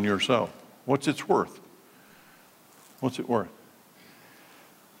put on your soul? What's its worth? What's it worth?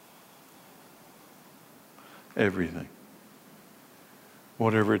 Everything.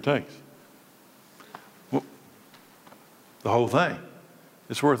 Whatever it takes. The whole thing.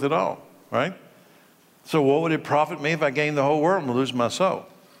 It's worth it all, right? So what would it profit me if I gained the whole world and lose my soul?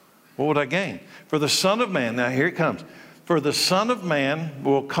 What would I gain? For the Son of Man, now here it comes. For the Son of Man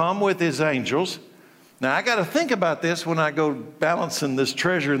will come with his angels. Now I got to think about this when I go balancing this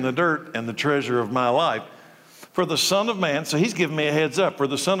treasure in the dirt and the treasure of my life. For the Son of Man, so he's giving me a heads up, for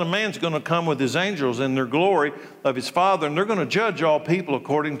the Son of Man's going to come with his angels in their glory of his Father, and they're going to judge all people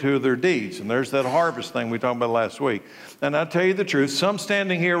according to their deeds. And there's that harvest thing we talked about last week. And I tell you the truth, some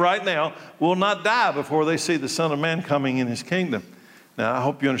standing here right now will not die before they see the Son of Man coming in his kingdom. Now, I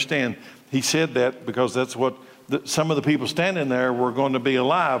hope you understand, he said that because that's what some of the people standing there were going to be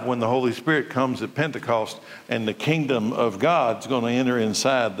alive when the Holy Spirit comes at Pentecost, and the kingdom of God's going to enter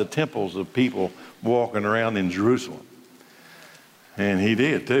inside the temples of people walking around in Jerusalem. And he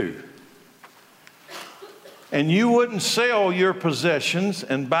did too. And you wouldn't sell your possessions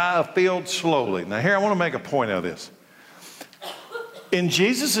and buy a field slowly. Now here I want to make a point of this. In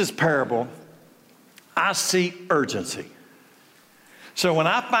Jesus' parable, I see urgency. So when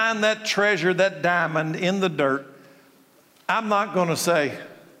I find that treasure, that diamond in the dirt, I'm not going to say,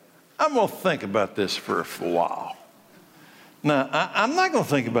 I'm going to think about this for a while. No, I'm not going to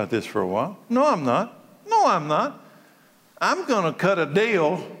think about this for a while. No, I'm not. No, I'm not. I'm going to cut a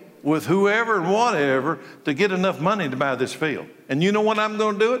deal with whoever and whatever to get enough money to buy this field. And you know when I'm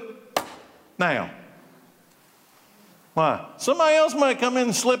going to do it? Now. Why? Somebody else might come in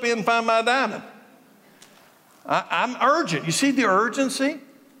and slip in and find my diamond. I'm urgent. You see the urgency?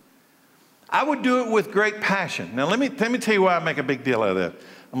 I would do it with great passion. Now, let me tell you why I make a big deal out of that.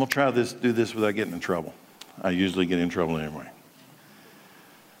 I'm going to try to do this without getting in trouble. I usually get in trouble anyway.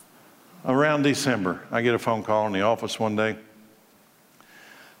 Around December, I get a phone call in the office one day.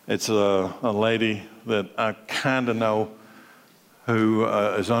 It's a lady that I kind of know who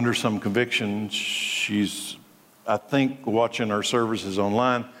is under some conviction. She's, I think, watching our services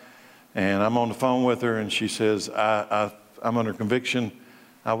online. And I'm on the phone with her, and she says, I'm under conviction.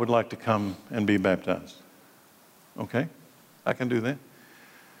 I would like to come and be baptized. Okay, I can do that.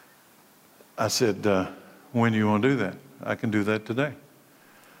 I said, when do you want to do that? I can do that today.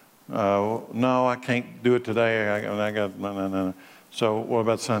 No, I can't do it today. I got no. So what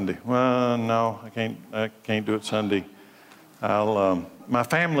about Sunday? Well, no, I can't do it Sunday. My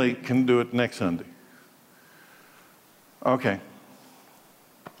family can do it next Sunday. Okay.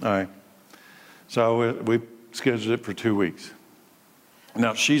 All right. So we scheduled it for 2 weeks.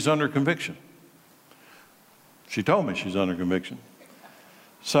 Now, she's under conviction. She told me she's under conviction.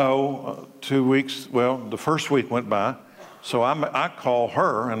 So 2 weeks, well, the first week went by. So I call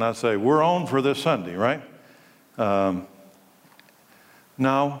her and I say, we're on for this Sunday, right?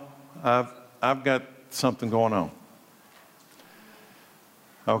 No, I've got something going on.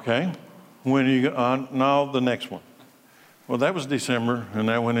 Okay. When are you on? No, the next one. Well, that was December, and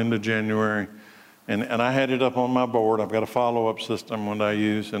that went into January. And I had it up on my board. I've got a follow-up system that I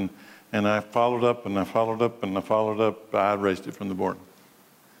use, and I followed up, and I followed up, and I followed up. I erased it from the board.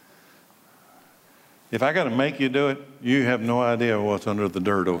 If I got to make you do it, you have no idea what's under the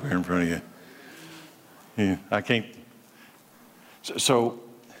dirt over here in front of you. Yeah, I can't. So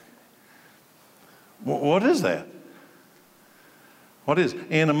what is that? What is?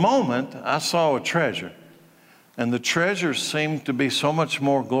 In a moment, I saw a treasure. And the treasure seemed to be so much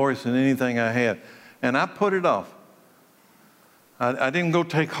more glorious than anything I had. And I put it off. I didn't go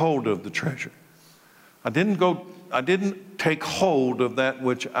take hold of the treasure. I didn't take hold of that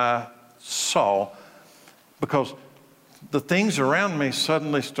which I saw, because the things around me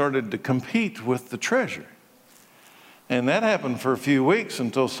suddenly started to compete with the treasure. And that happened for a few weeks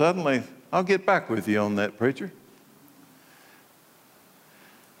until suddenly, I'll get back with you on that, preacher.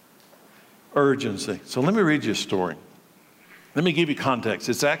 Urgency. So let me read you a story. Let me give you context.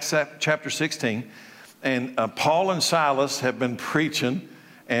 It's Acts chapter 16, and Paul and Silas have been preaching,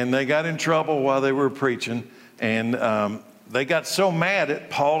 and they got in trouble while they were preaching, and they got so mad at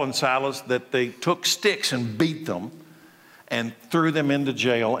Paul and Silas that they took sticks and beat them and threw them into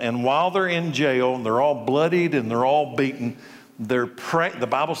jail. And while they're in jail, they're all bloodied and they're all beaten, the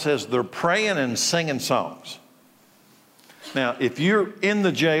Bible says they're praying and singing songs. Now, if you're in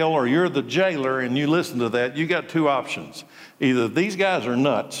the jail or you're the jailer and you listen to that, you got two options. Either these guys are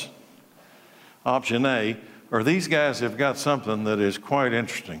nuts, option A, or these guys have got something that is quite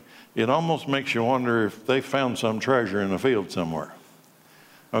interesting. It almost makes you wonder if they found some treasure in a field somewhere.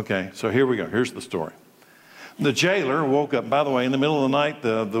 Okay, so here we go. Here's the story. The jailer woke up, by the way, in the middle of the night,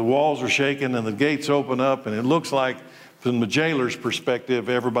 the walls are shaking and the gates open up, and it looks like, from the jailer's perspective,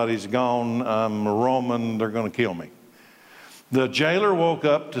 everybody's gone. I'm a Roman, they're going to kill me. The jailer woke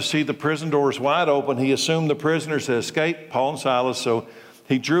up to see the prison doors wide open. He assumed the prisoners had escaped, Paul and Silas, so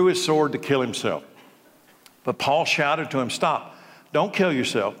he drew his sword to kill himself. But Paul shouted to him, "Stop, don't kill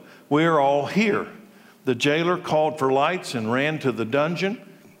yourself. We are all here." The jailer called for lights and ran to the dungeon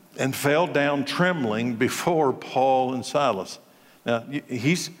and fell down trembling before Paul and Silas. Now,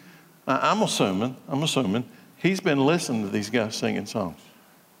 I'm assuming He's been listening to these guys singing songs.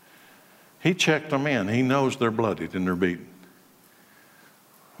 He checked them in. He knows they're bloodied and they're beaten.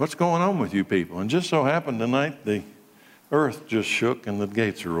 What's going on with you people? And just so happened tonight, the earth just shook and the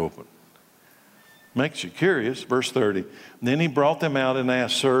gates are open. Makes you curious. Verse 30. Then he brought them out and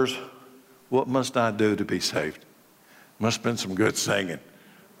asked, sirs, what must I do to be saved? Must have been some good singing.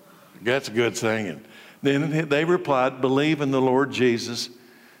 That's good singing. Then they replied, believe in the Lord Jesus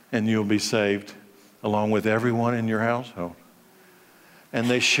and you'll be saved along with everyone in your household. And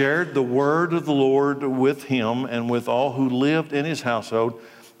they shared the word of the Lord with him and with all who lived in his household,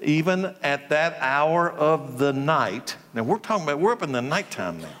 even at that hour of the night. Now we're up in the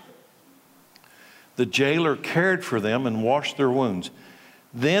nighttime now. The jailer cared for them and washed their wounds.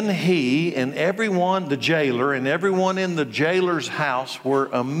 Then he and everyone, the jailer and everyone in the jailer's house were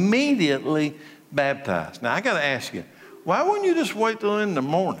immediately baptized. Now I got to ask you, why wouldn't you just wait till in the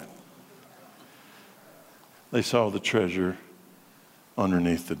morning? They saw the treasure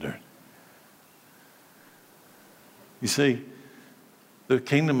underneath the dirt. You see, the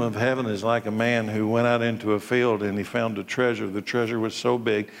kingdom of heaven is like a man who went out into a field and he found a treasure. The treasure was so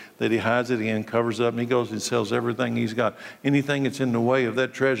big that he hides it in, covers up, and he goes and sells everything he's got. Anything that's in the way of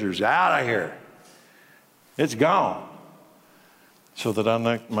that treasure is out of here. It's gone. So that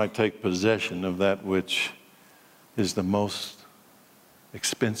I might take possession of that which is the most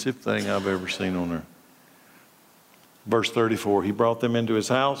expensive thing I've ever seen on earth. Verse 34, he brought them into his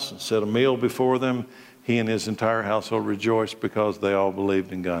house and set a meal before them. He and his entire household rejoiced because they all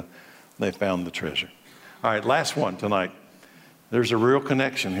believed in God. They found the treasure. All right, last one tonight. There's a real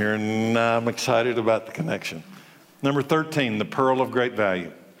connection here, and I'm excited about the connection. Number 13, the pearl of great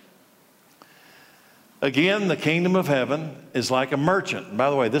value. Again, the kingdom of heaven is like a merchant. By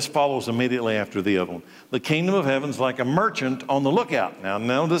the way, this follows immediately after the other one. The kingdom of heaven is like a merchant on the lookout. Now,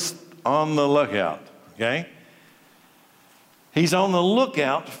 notice on the lookout, okay? He's on the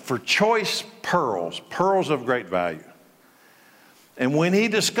lookout for choice pearls, pearls of great value. And when he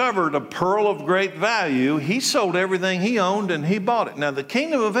discovered a pearl of great value, he sold everything he owned and he bought it. Now, the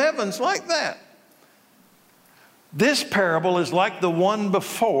kingdom of heaven's like that. This parable is like the one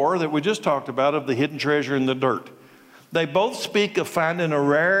before that we just talked about of the hidden treasure in the dirt. They both speak of finding a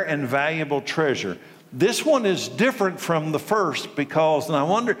rare and valuable treasure. This one is different from the first because, and I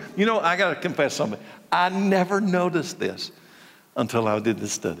wonder, I got to confess something. I never noticed this until I did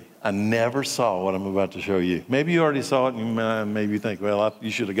this study. I never saw what I'm about to show you. Maybe you already saw it, and maybe you think, well, you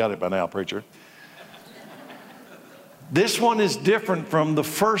should have got it by now, preacher. This one is different from the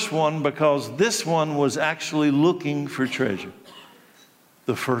first one because this one was actually looking for treasure.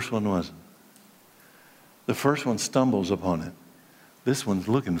 The first one wasn't. The first one stumbles upon it. This one's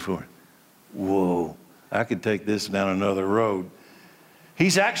looking for it. Whoa, I could take this down another road.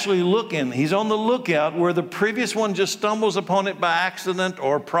 He's actually looking. He's on the lookout where the previous one just stumbles upon it by accident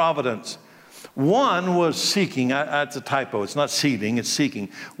or providence. One was seeking. It's a typo. It's not seeding. It's seeking.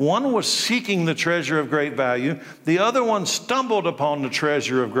 One was seeking the treasure of great value. The other one stumbled upon the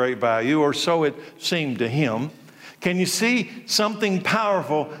treasure of great value, or so it seemed to him. Can you see something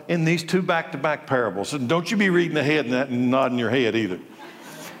powerful in these two back-to-back parables? And don't you be reading ahead and nodding your head either.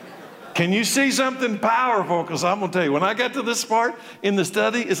 Can you see something powerful? Because I'm going to tell you, when I got to this part in the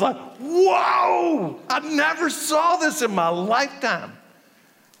study, it's like, whoa, I never saw this in my lifetime.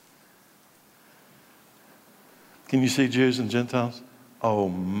 Can you see Jews and Gentiles? Oh,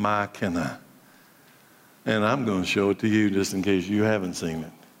 my, can I? And I'm going to show it to you just in case you haven't seen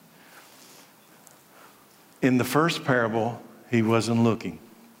it. In the first parable, he wasn't looking.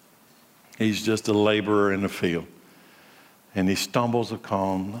 He's just a laborer in a field. And he stumbles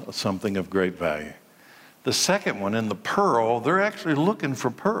upon something of great value. The second one, in the pearl, they're actually looking for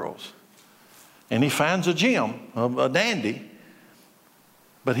pearls. And he finds a gem, a dandy.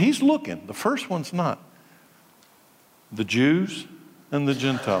 But he's looking. The first one's not. The Jews and the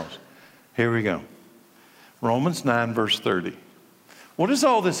Gentiles. Here we go. Romans 9, verse 30. What does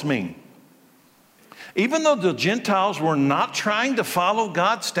all this mean? Even though the Gentiles were not trying to follow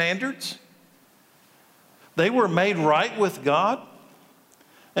God's standards, they were made right with God,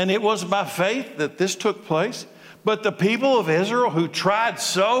 and it was by faith that this took place. But the people of Israel who tried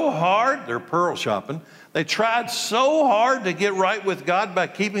so hard, they're pearl shopping, they tried so hard to get right with God by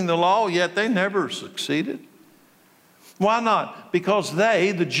keeping the law, yet they never succeeded. Why not? Because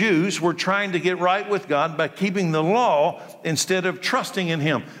they, the Jews, were trying to get right with God by keeping the law instead of trusting in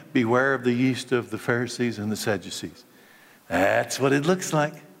Him. Beware of the yeast of the Pharisees and the Sadducees. That's what it looks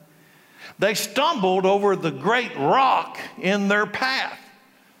like. They stumbled over the great rock in their path,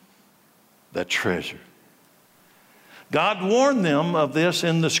 that treasure. God warned them of this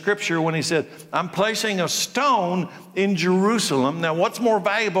in the scripture when he said, I'm placing a stone in Jerusalem. Now, what's more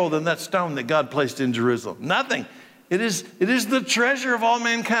valuable than that stone that God placed in Jerusalem? Nothing. It is the treasure of all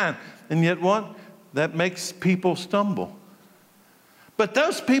mankind. And yet what? That makes people stumble. But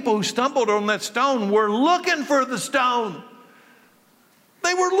those people who stumbled on that stone were looking for the stone.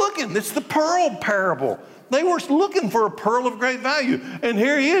 They were looking. It's the pearl parable. They were looking for a pearl of great value. And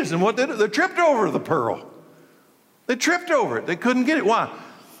here he is. And what they did? They tripped over the pearl. They tripped over it. They couldn't get it. Why?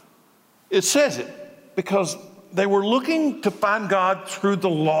 It says it because they were looking to find God through the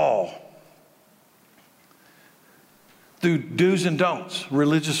law, through do's and don'ts,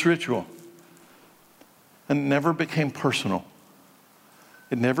 religious ritual. And it never became personal.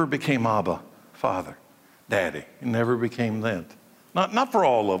 It never became Abba, Father, Daddy. It never became that. Not for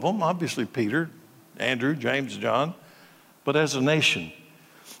all of them, obviously Peter, Andrew, James, John, but as a nation.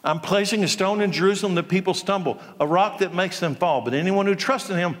 I'm placing a stone in Jerusalem that people stumble, a rock that makes them fall. But anyone who trusts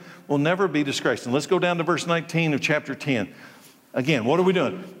in him will never be disgraced. And let's go down to verse 19 of chapter 10. Again, what are we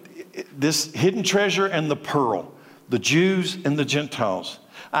doing? This hidden treasure and the pearl, the Jews and the Gentiles.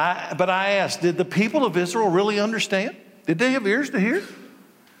 But I asked, did the people of Israel really understand? Did they have ears to hear?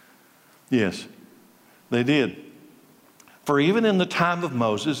 Yes, they did. For even in the time of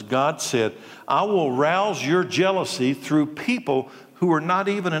Moses, God said, I will rouse your jealousy through people who are not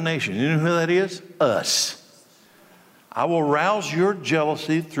even a nation. You know who that is? Us. I will rouse your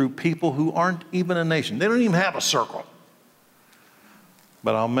jealousy through people who aren't even a nation. They don't even have a circle.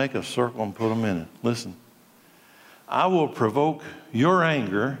 But I'll make a circle and put them in it. Listen. I will provoke your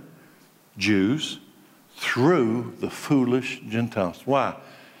anger, Jews, through the foolish Gentiles. Why?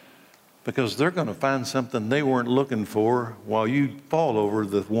 Because they're going to find something they weren't looking for while you fall over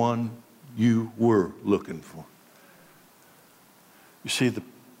the one you were looking for. You see the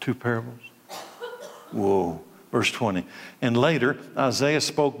two parables? Whoa. Verse 20. And later, Isaiah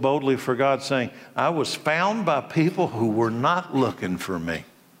spoke boldly for God, saying, I was found by people who were not looking for me.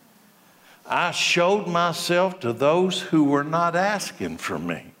 I showed myself to those who were not asking for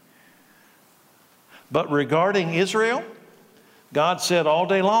me. But regarding Israel, God said all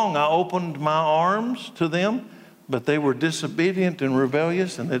day long, I opened my arms to them, but they were disobedient and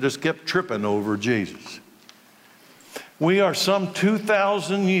rebellious, and they just kept tripping over Jesus. We are some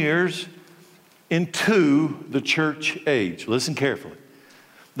 2,000 years into the church age. Listen carefully.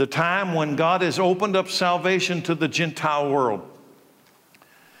 The time when God has opened up salvation to the Gentile world.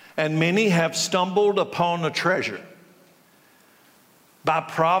 And many have stumbled upon a treasure. By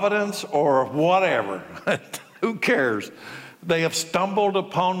providence or whatever. Who cares? They have stumbled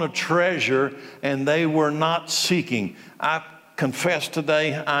upon a treasure and they were not seeking. I confess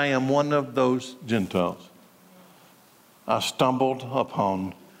today I am one of those Gentiles. I stumbled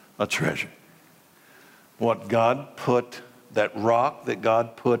upon a treasure. What God put, that rock that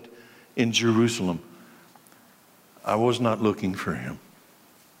God put in Jerusalem, I was not looking for him.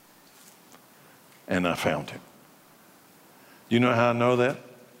 And I found him. You know how I know that?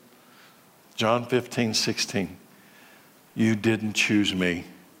 John 15:16. You didn't choose me,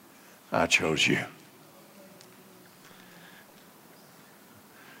 I chose you.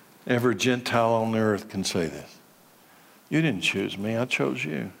 Every Gentile on the earth can say this. You didn't choose me, I chose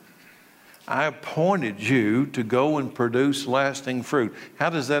you. I appointed you to go and produce lasting fruit. How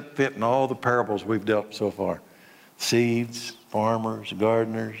does that fit in all the parables we've dealt so far? Seeds, farmers,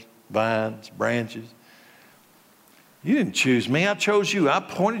 gardeners, vines, branches. You didn't choose me, I chose you. I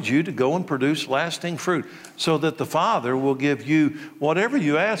appointed you to go and produce lasting fruit so that the Father will give you whatever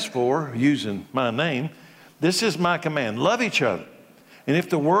you ask for using my name. This is my command. Love each other. And if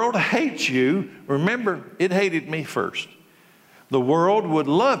the world hates you, remember, it hated me first. The world would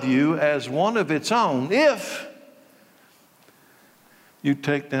love you as one of its own if you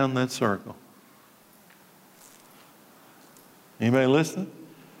take down that circle. Anybody listening?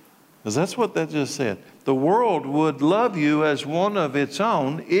 Because that's what that just said. The world would love you as one of its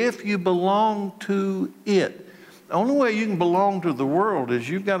own if you belong to it. The only way you can belong to the world is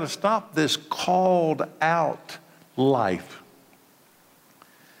you've got to stop this called out life.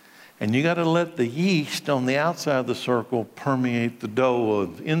 And you got to let the yeast on the outside of the circle permeate the dough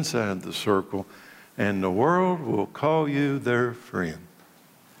of inside the circle, and the world will call you their friend.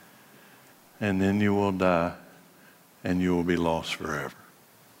 And then you will die, and you will be lost forever.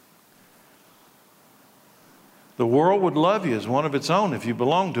 The world would love you as one of its own if you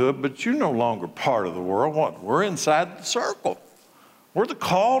belong to it, but you're no longer part of the world. What? We're inside the circle. We're the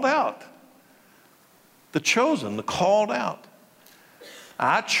called out, the chosen, the called out.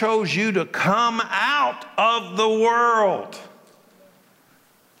 I chose you to come out of the world.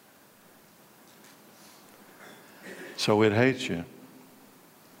 so it hates you.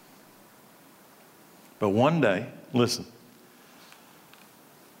 But one day, listen,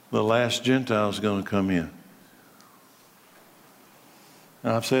 the last Gentile is going to come in.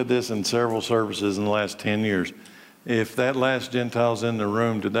 Now, I've said this in several services in the last 10 years. If that last Gentile's in the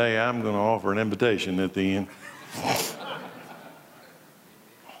room today, I'm going to offer an invitation at the end.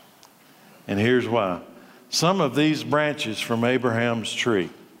 And here's why. Some of these branches from Abraham's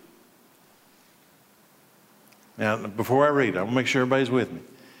tree. Now, before I read, I want to make sure everybody's with me.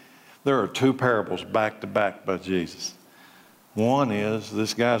 There are two parables back to back by Jesus. One is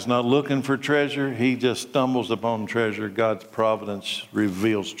this guy's not looking for treasure. He just stumbles upon treasure. God's providence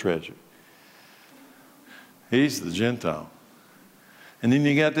reveals treasure. He's the Gentile. And then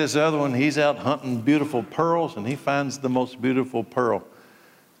you got this other one. He's out hunting beautiful pearls, and he finds the most beautiful pearl.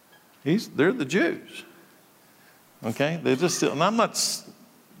 They're the Jews. Okay? They're just, and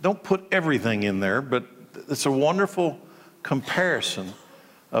don't put everything in there, but it's a wonderful comparison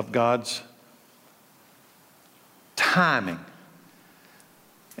of God's timing.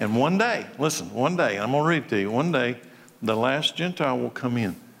 And one day, listen, one day, I'm going to read it to you. One day, the last Gentile will come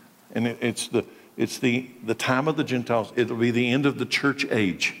in. And it's the time of the Gentiles. It'll be the end of the church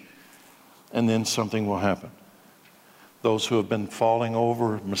age. And then something will happen. Those who have been falling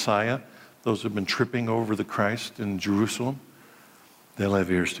over Messiah, those who have been tripping over the Christ in Jerusalem, they'll have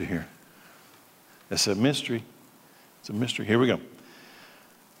ears to hear. It's a mystery. It's a mystery. Here we go.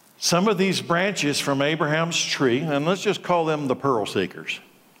 Some of these branches from Abraham's tree, and let's just call them the pearl seekers.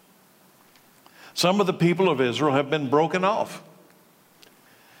 Some of the people of Israel have been broken off.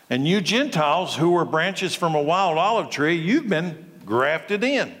 And you Gentiles who were branches from a wild olive tree, you've been grafted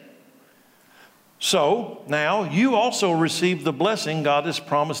in. So now you also receive the blessing God has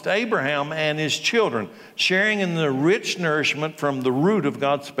promised Abraham and his children, sharing in the rich nourishment from the root of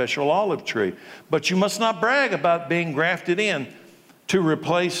God's special olive tree. But you must not brag about being grafted in to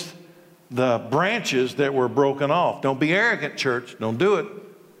replace the branches that were broken off. Don't be arrogant, church. Don't do it.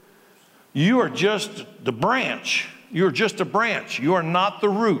 You are just the branch. You are just a branch. You are not the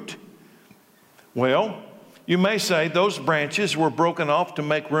root. Well, you may say those branches were broken off to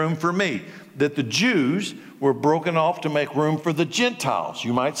make room for me, that the Jews were broken off to make room for the Gentiles.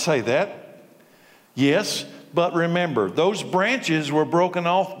 You might say that. Yes, but remember, those branches were broken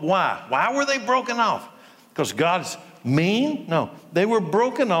off. Why? Why were they broken off? Because God's mean? No, they were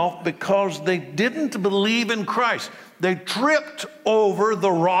broken off because they didn't believe in Christ. They tripped over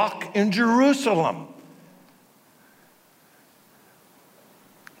the rock in Jerusalem.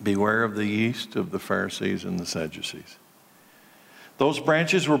 Beware of the yeast of the Pharisees and the Sadducees. Those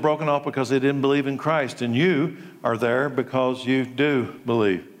branches were broken off because they didn't believe in Christ, and you are there because you do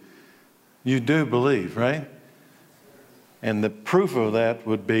believe. You do believe, right? And the proof of that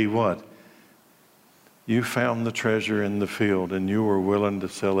would be what? You found the treasure in the field, and you were willing to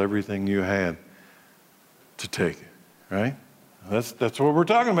sell everything you had to take it, right? That's what we're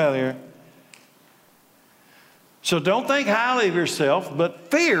talking about here. So don't think highly of yourself, but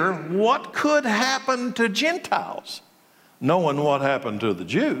fear what could happen to Gentiles, knowing what happened to the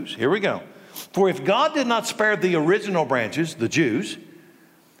Jews. Here we go. For if God did not spare the original branches, the Jews,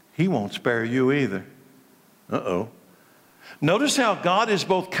 he won't spare you either. Uh-oh. Notice how God is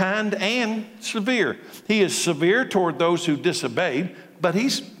both kind and severe. He is severe toward those who disobeyed, but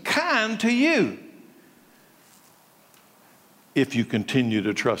he's kind to you if you continue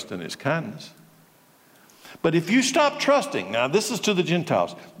to trust in his kindness. But if you stop trusting, now this is to the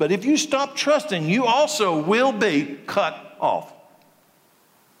Gentiles, but if you stop trusting, you also will be cut off.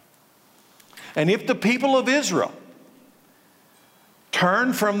 And if the people of Israel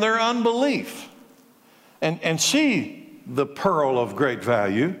turn from their unbelief and see the pearl of great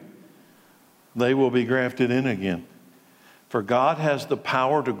value, they will be grafted in again. For God has the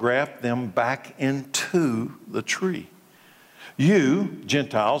power to graft them back into the tree. You,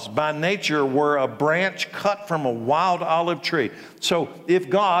 Gentiles, by nature were a branch cut from a wild olive tree. So if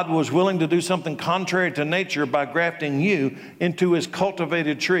God was willing to do something contrary to nature by grafting you into his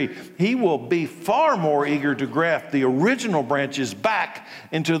cultivated tree, he will be far more eager to graft the original branches back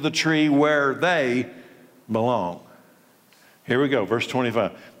into the tree where they belong. Here we go, verse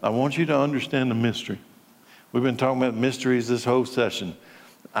 25. I want you to understand the mystery. We've been talking about mysteries this whole session.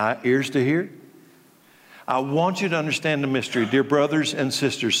 Ears to hear? I want you to understand the mystery, dear brothers and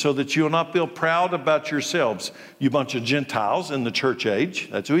sisters, so that you will not feel proud about yourselves, you bunch of Gentiles in the church age.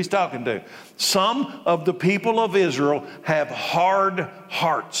 That's who he's talking to. Some of the people of Israel have hard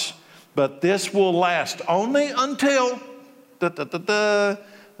hearts, but this will last only until the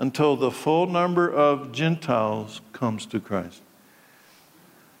full number of Gentiles comes to Christ.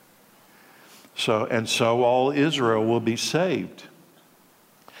 So all Israel will be saved.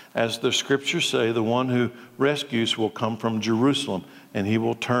 As the scriptures say, the one who rescues will come from Jerusalem, and he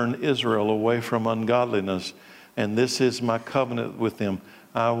will turn Israel away from ungodliness. And this is my covenant with them.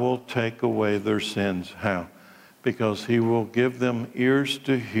 I will take away their sins. How? Because he will give them ears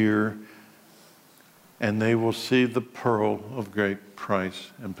to hear, and they will see the pearl of great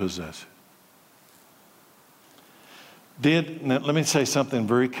price and possess it. Now let me say something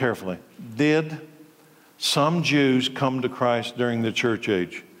very carefully. Did some Jews come to Christ during the church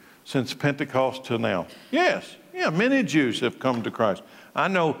age? Since Pentecost till now? Yes. Yeah, many Jews have come to Christ. I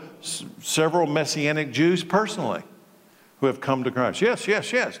know several Messianic Jews personally who have come to Christ.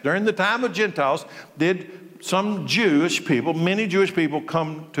 Yes. During the time of Gentiles, did some Jewish people, many Jewish people,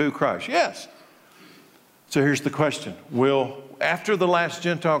 come to Christ? Yes. So here's the question. After the last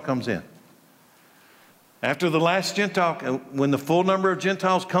Gentile comes in, after the last Gentile, when the full number of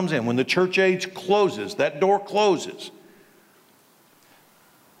Gentiles comes in, when the church age closes, that door closes,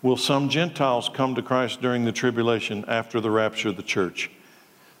 will some Gentiles come to Christ during the tribulation after the rapture of the church,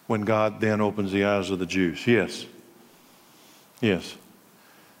 when God then opens the eyes of the Jews? Yes. Yes.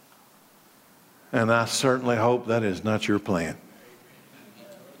 And I certainly hope that is not your plan.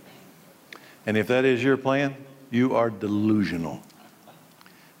 And if that is your plan, you are delusional.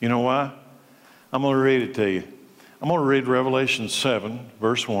 You know why? I'm going to read it to you. I'm going to read Revelation 7,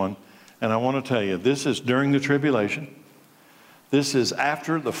 verse 1, and I want to tell you, this is during the tribulation. This is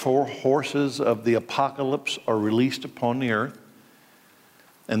after the 4 horses of the apocalypse are released upon the earth.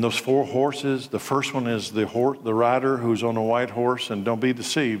 And those 4 horses, the first one is the rider who's on a white horse. And don't be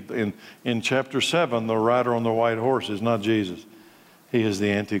deceived. In chapter 7, the rider on the white horse is not Jesus. He is the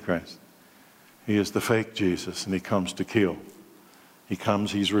Antichrist. He is the fake Jesus, and he comes to kill.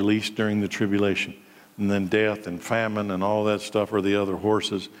 He's released during the tribulation. And then death and famine and all that stuff are the other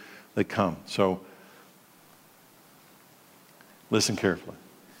horses that come. So, listen carefully.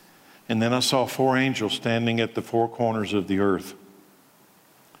 And then I saw 4 angels standing at the 4 corners of the earth,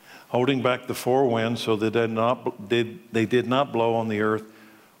 holding back the 4 winds so that they did not blow on the earth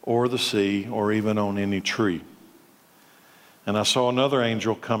or the sea or even on any tree. And I saw another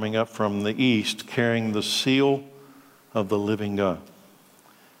angel coming up from the east carrying the seal of the living God.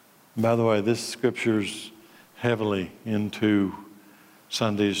 And by the way, this scripture's heavily into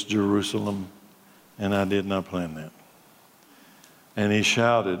Sunday's Jerusalem, and I did not plan that. And he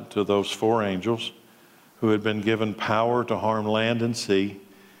shouted to those 4 angels who had been given power to harm land and sea.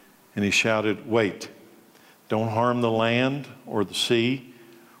 And he shouted, wait, don't harm the land or the sea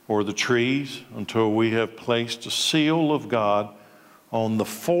or the trees until we have placed a seal of God on the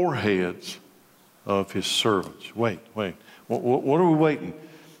foreheads of his servants. Wait. What are we waiting?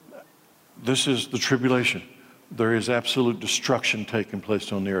 This is the tribulation. There is absolute destruction taking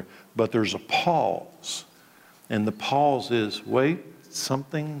place on the earth. But there's a pause. And the pause is, wait,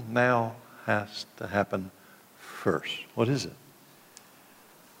 something now has to happen first. What is it?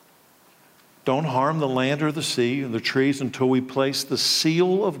 Don't harm the land or the sea or the trees until we place the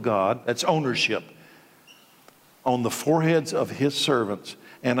seal of God, that's ownership, on the foreheads of his servants.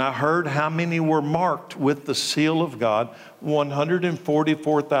 And I heard how many were marked with the seal of God.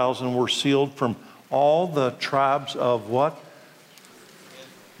 144,000 were sealed from all the tribes of what?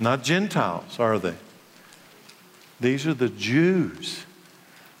 Not Gentiles, are they? These are the Jews.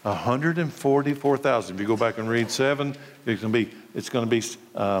 144,000. If you go back and read 7, it's going to be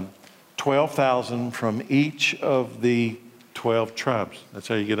 12,000 from each of the 12 tribes. That's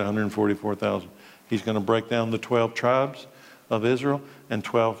how you get 144,000. He's going to break down the 12 tribes of Israel, and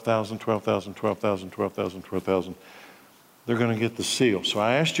 12,000. They're going to get the seal. So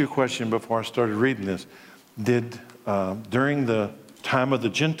I asked you a question before I started reading this. Did, during the time of the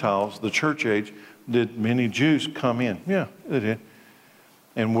Gentiles, the church age, did many Jews come in? Yeah, they did.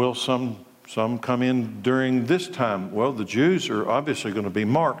 And will some come in during this time? Well, the Jews are obviously going to be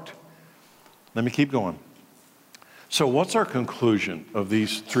marked. Let me keep going. So what's our conclusion of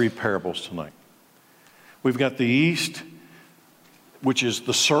these 3 parables tonight? We've got the east, which is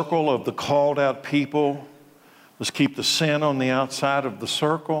the circle of the called out people. Let's keep the sin on the outside of the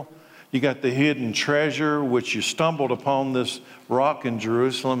circle. You got the hidden treasure, which you stumbled upon this rock in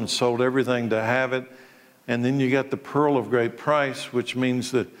Jerusalem and sold everything to have it. And then you got the pearl of great price, which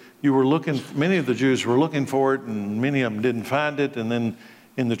means that you were looking, many of the Jews were looking for it, and many of them didn't find it. And then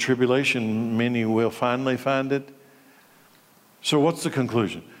in the tribulation, many will finally find it. So what's the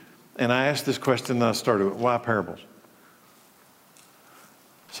conclusion? And I asked this question and I started with, why parables?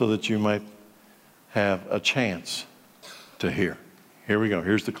 So that you might have a chance to hear. Here we go.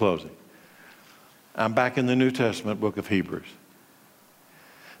 Here's the closing. I'm back in the New Testament book of Hebrews.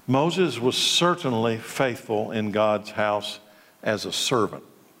 Moses was certainly faithful in God's house as a servant.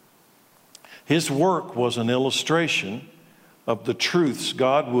 His work was an illustration of the truths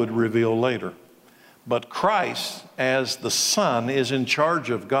God would reveal later. But Christ, as the Son, is in charge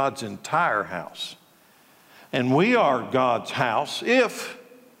of God's entire house. And we are God's house if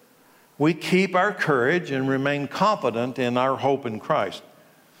we keep our courage and remain confident in our hope in Christ.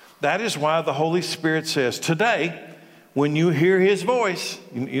 That is why the Holy Spirit says, today, when you hear His voice,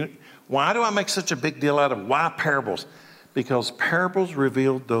 why do I make such a big deal out of why parables? Because parables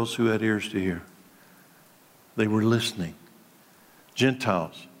revealed those who had ears to hear. They were listening.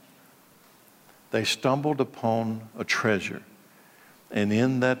 Gentiles. They stumbled upon a treasure. And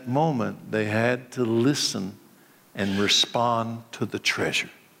in that moment, they had to listen and respond to the treasure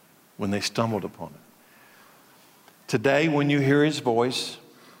when they stumbled upon it. Today, when you hear His voice,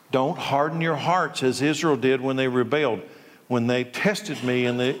 don't harden your hearts as Israel did when they rebelled. When they tested me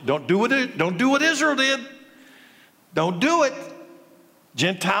and they don't do what Israel did. Don't do it.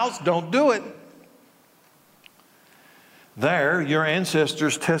 Gentiles, don't do it. There, your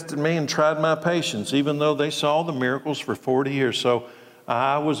ancestors tested me and tried my patience, even though they saw the miracles for 40 years. So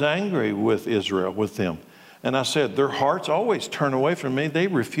I was angry with Israel, with them. And I said, their hearts always turn away from me. They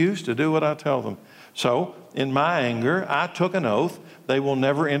refuse to do what I tell them. So in my anger, I took an oath. They will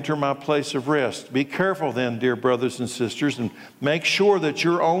never enter my place of rest. Be careful then, dear brothers and sisters, and make sure that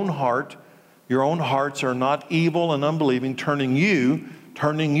your own hearts are not evil and unbelieving, turning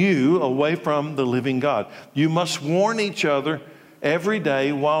you away from the living God. You must warn each other every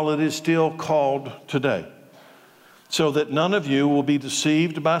day while it is still called today, so that none of you will be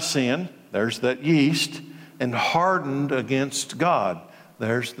deceived by sin. There's that yeast. And hardened against God.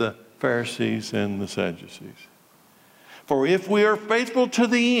 There's the Pharisees and the Sadducees. For if we are faithful to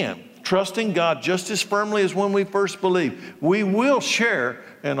the end, trusting God just as firmly as when we first believed, we will share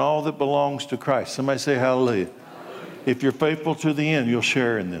in all that belongs to Christ. Somebody say hallelujah. Hallelujah. If you're faithful to the end, you'll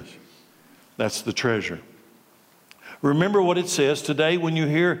share in this. That's the treasure. Remember what it says today when you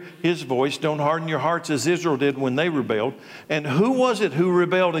hear His voice, don't harden your hearts as Israel did when they rebelled. And who was it who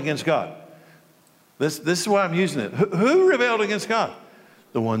rebelled against God? This is why I'm using it. Who rebelled against God?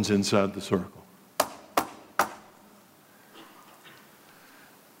 The ones inside the circle.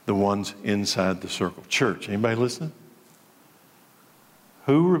 The ones inside the circle. Church, anybody listening?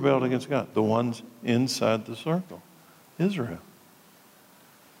 Who rebelled against God? The ones inside the circle. Israel.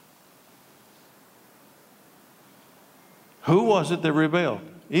 Who was it that rebelled?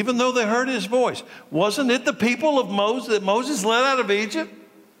 Even though they heard His voice. Wasn't it the people of Moses that Moses led out of Egypt?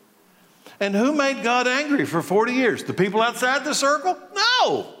 And who made God angry for 40 years? The people outside the circle?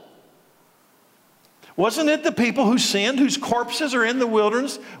 No. Wasn't it the people who sinned, whose corpses are in the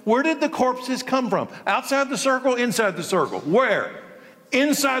wilderness? Where did the corpses come from? Outside the circle, inside the circle? Where?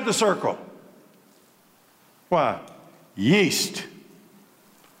 Inside the circle. Why? Yeast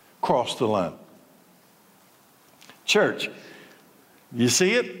crossed the line. Church, you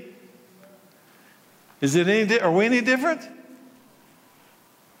see it? Is it are we any different?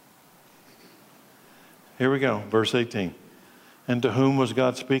 Here we go, verse 18. And to whom was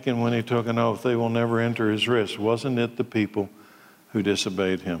God speaking when He took an oath? They will never enter His rest. Wasn't it the people who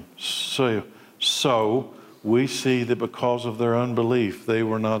disobeyed Him? So we see that because of their unbelief, they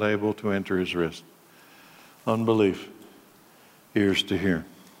were not able to enter His rest. Unbelief, ears to hear.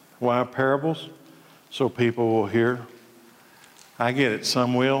 Why parables? So people will hear. I get it.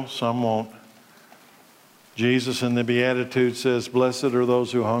 Some will, some won't. Jesus in the Beatitudes says, blessed are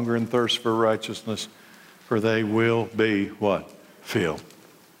those who hunger and thirst for righteousness, for they will be what? Filled.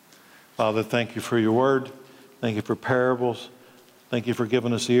 Father, thank you for your word. Thank you for parables. Thank you for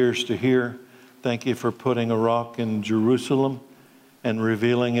giving us ears to hear. Thank you for putting a rock in Jerusalem and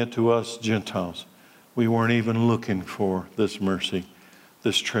revealing it to us Gentiles. We weren't even looking for this mercy,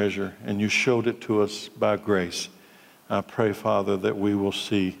 this treasure, and you showed it to us by grace. I pray, Father, that we will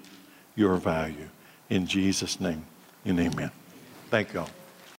see your value. In Jesus' name and amen. Thank you all.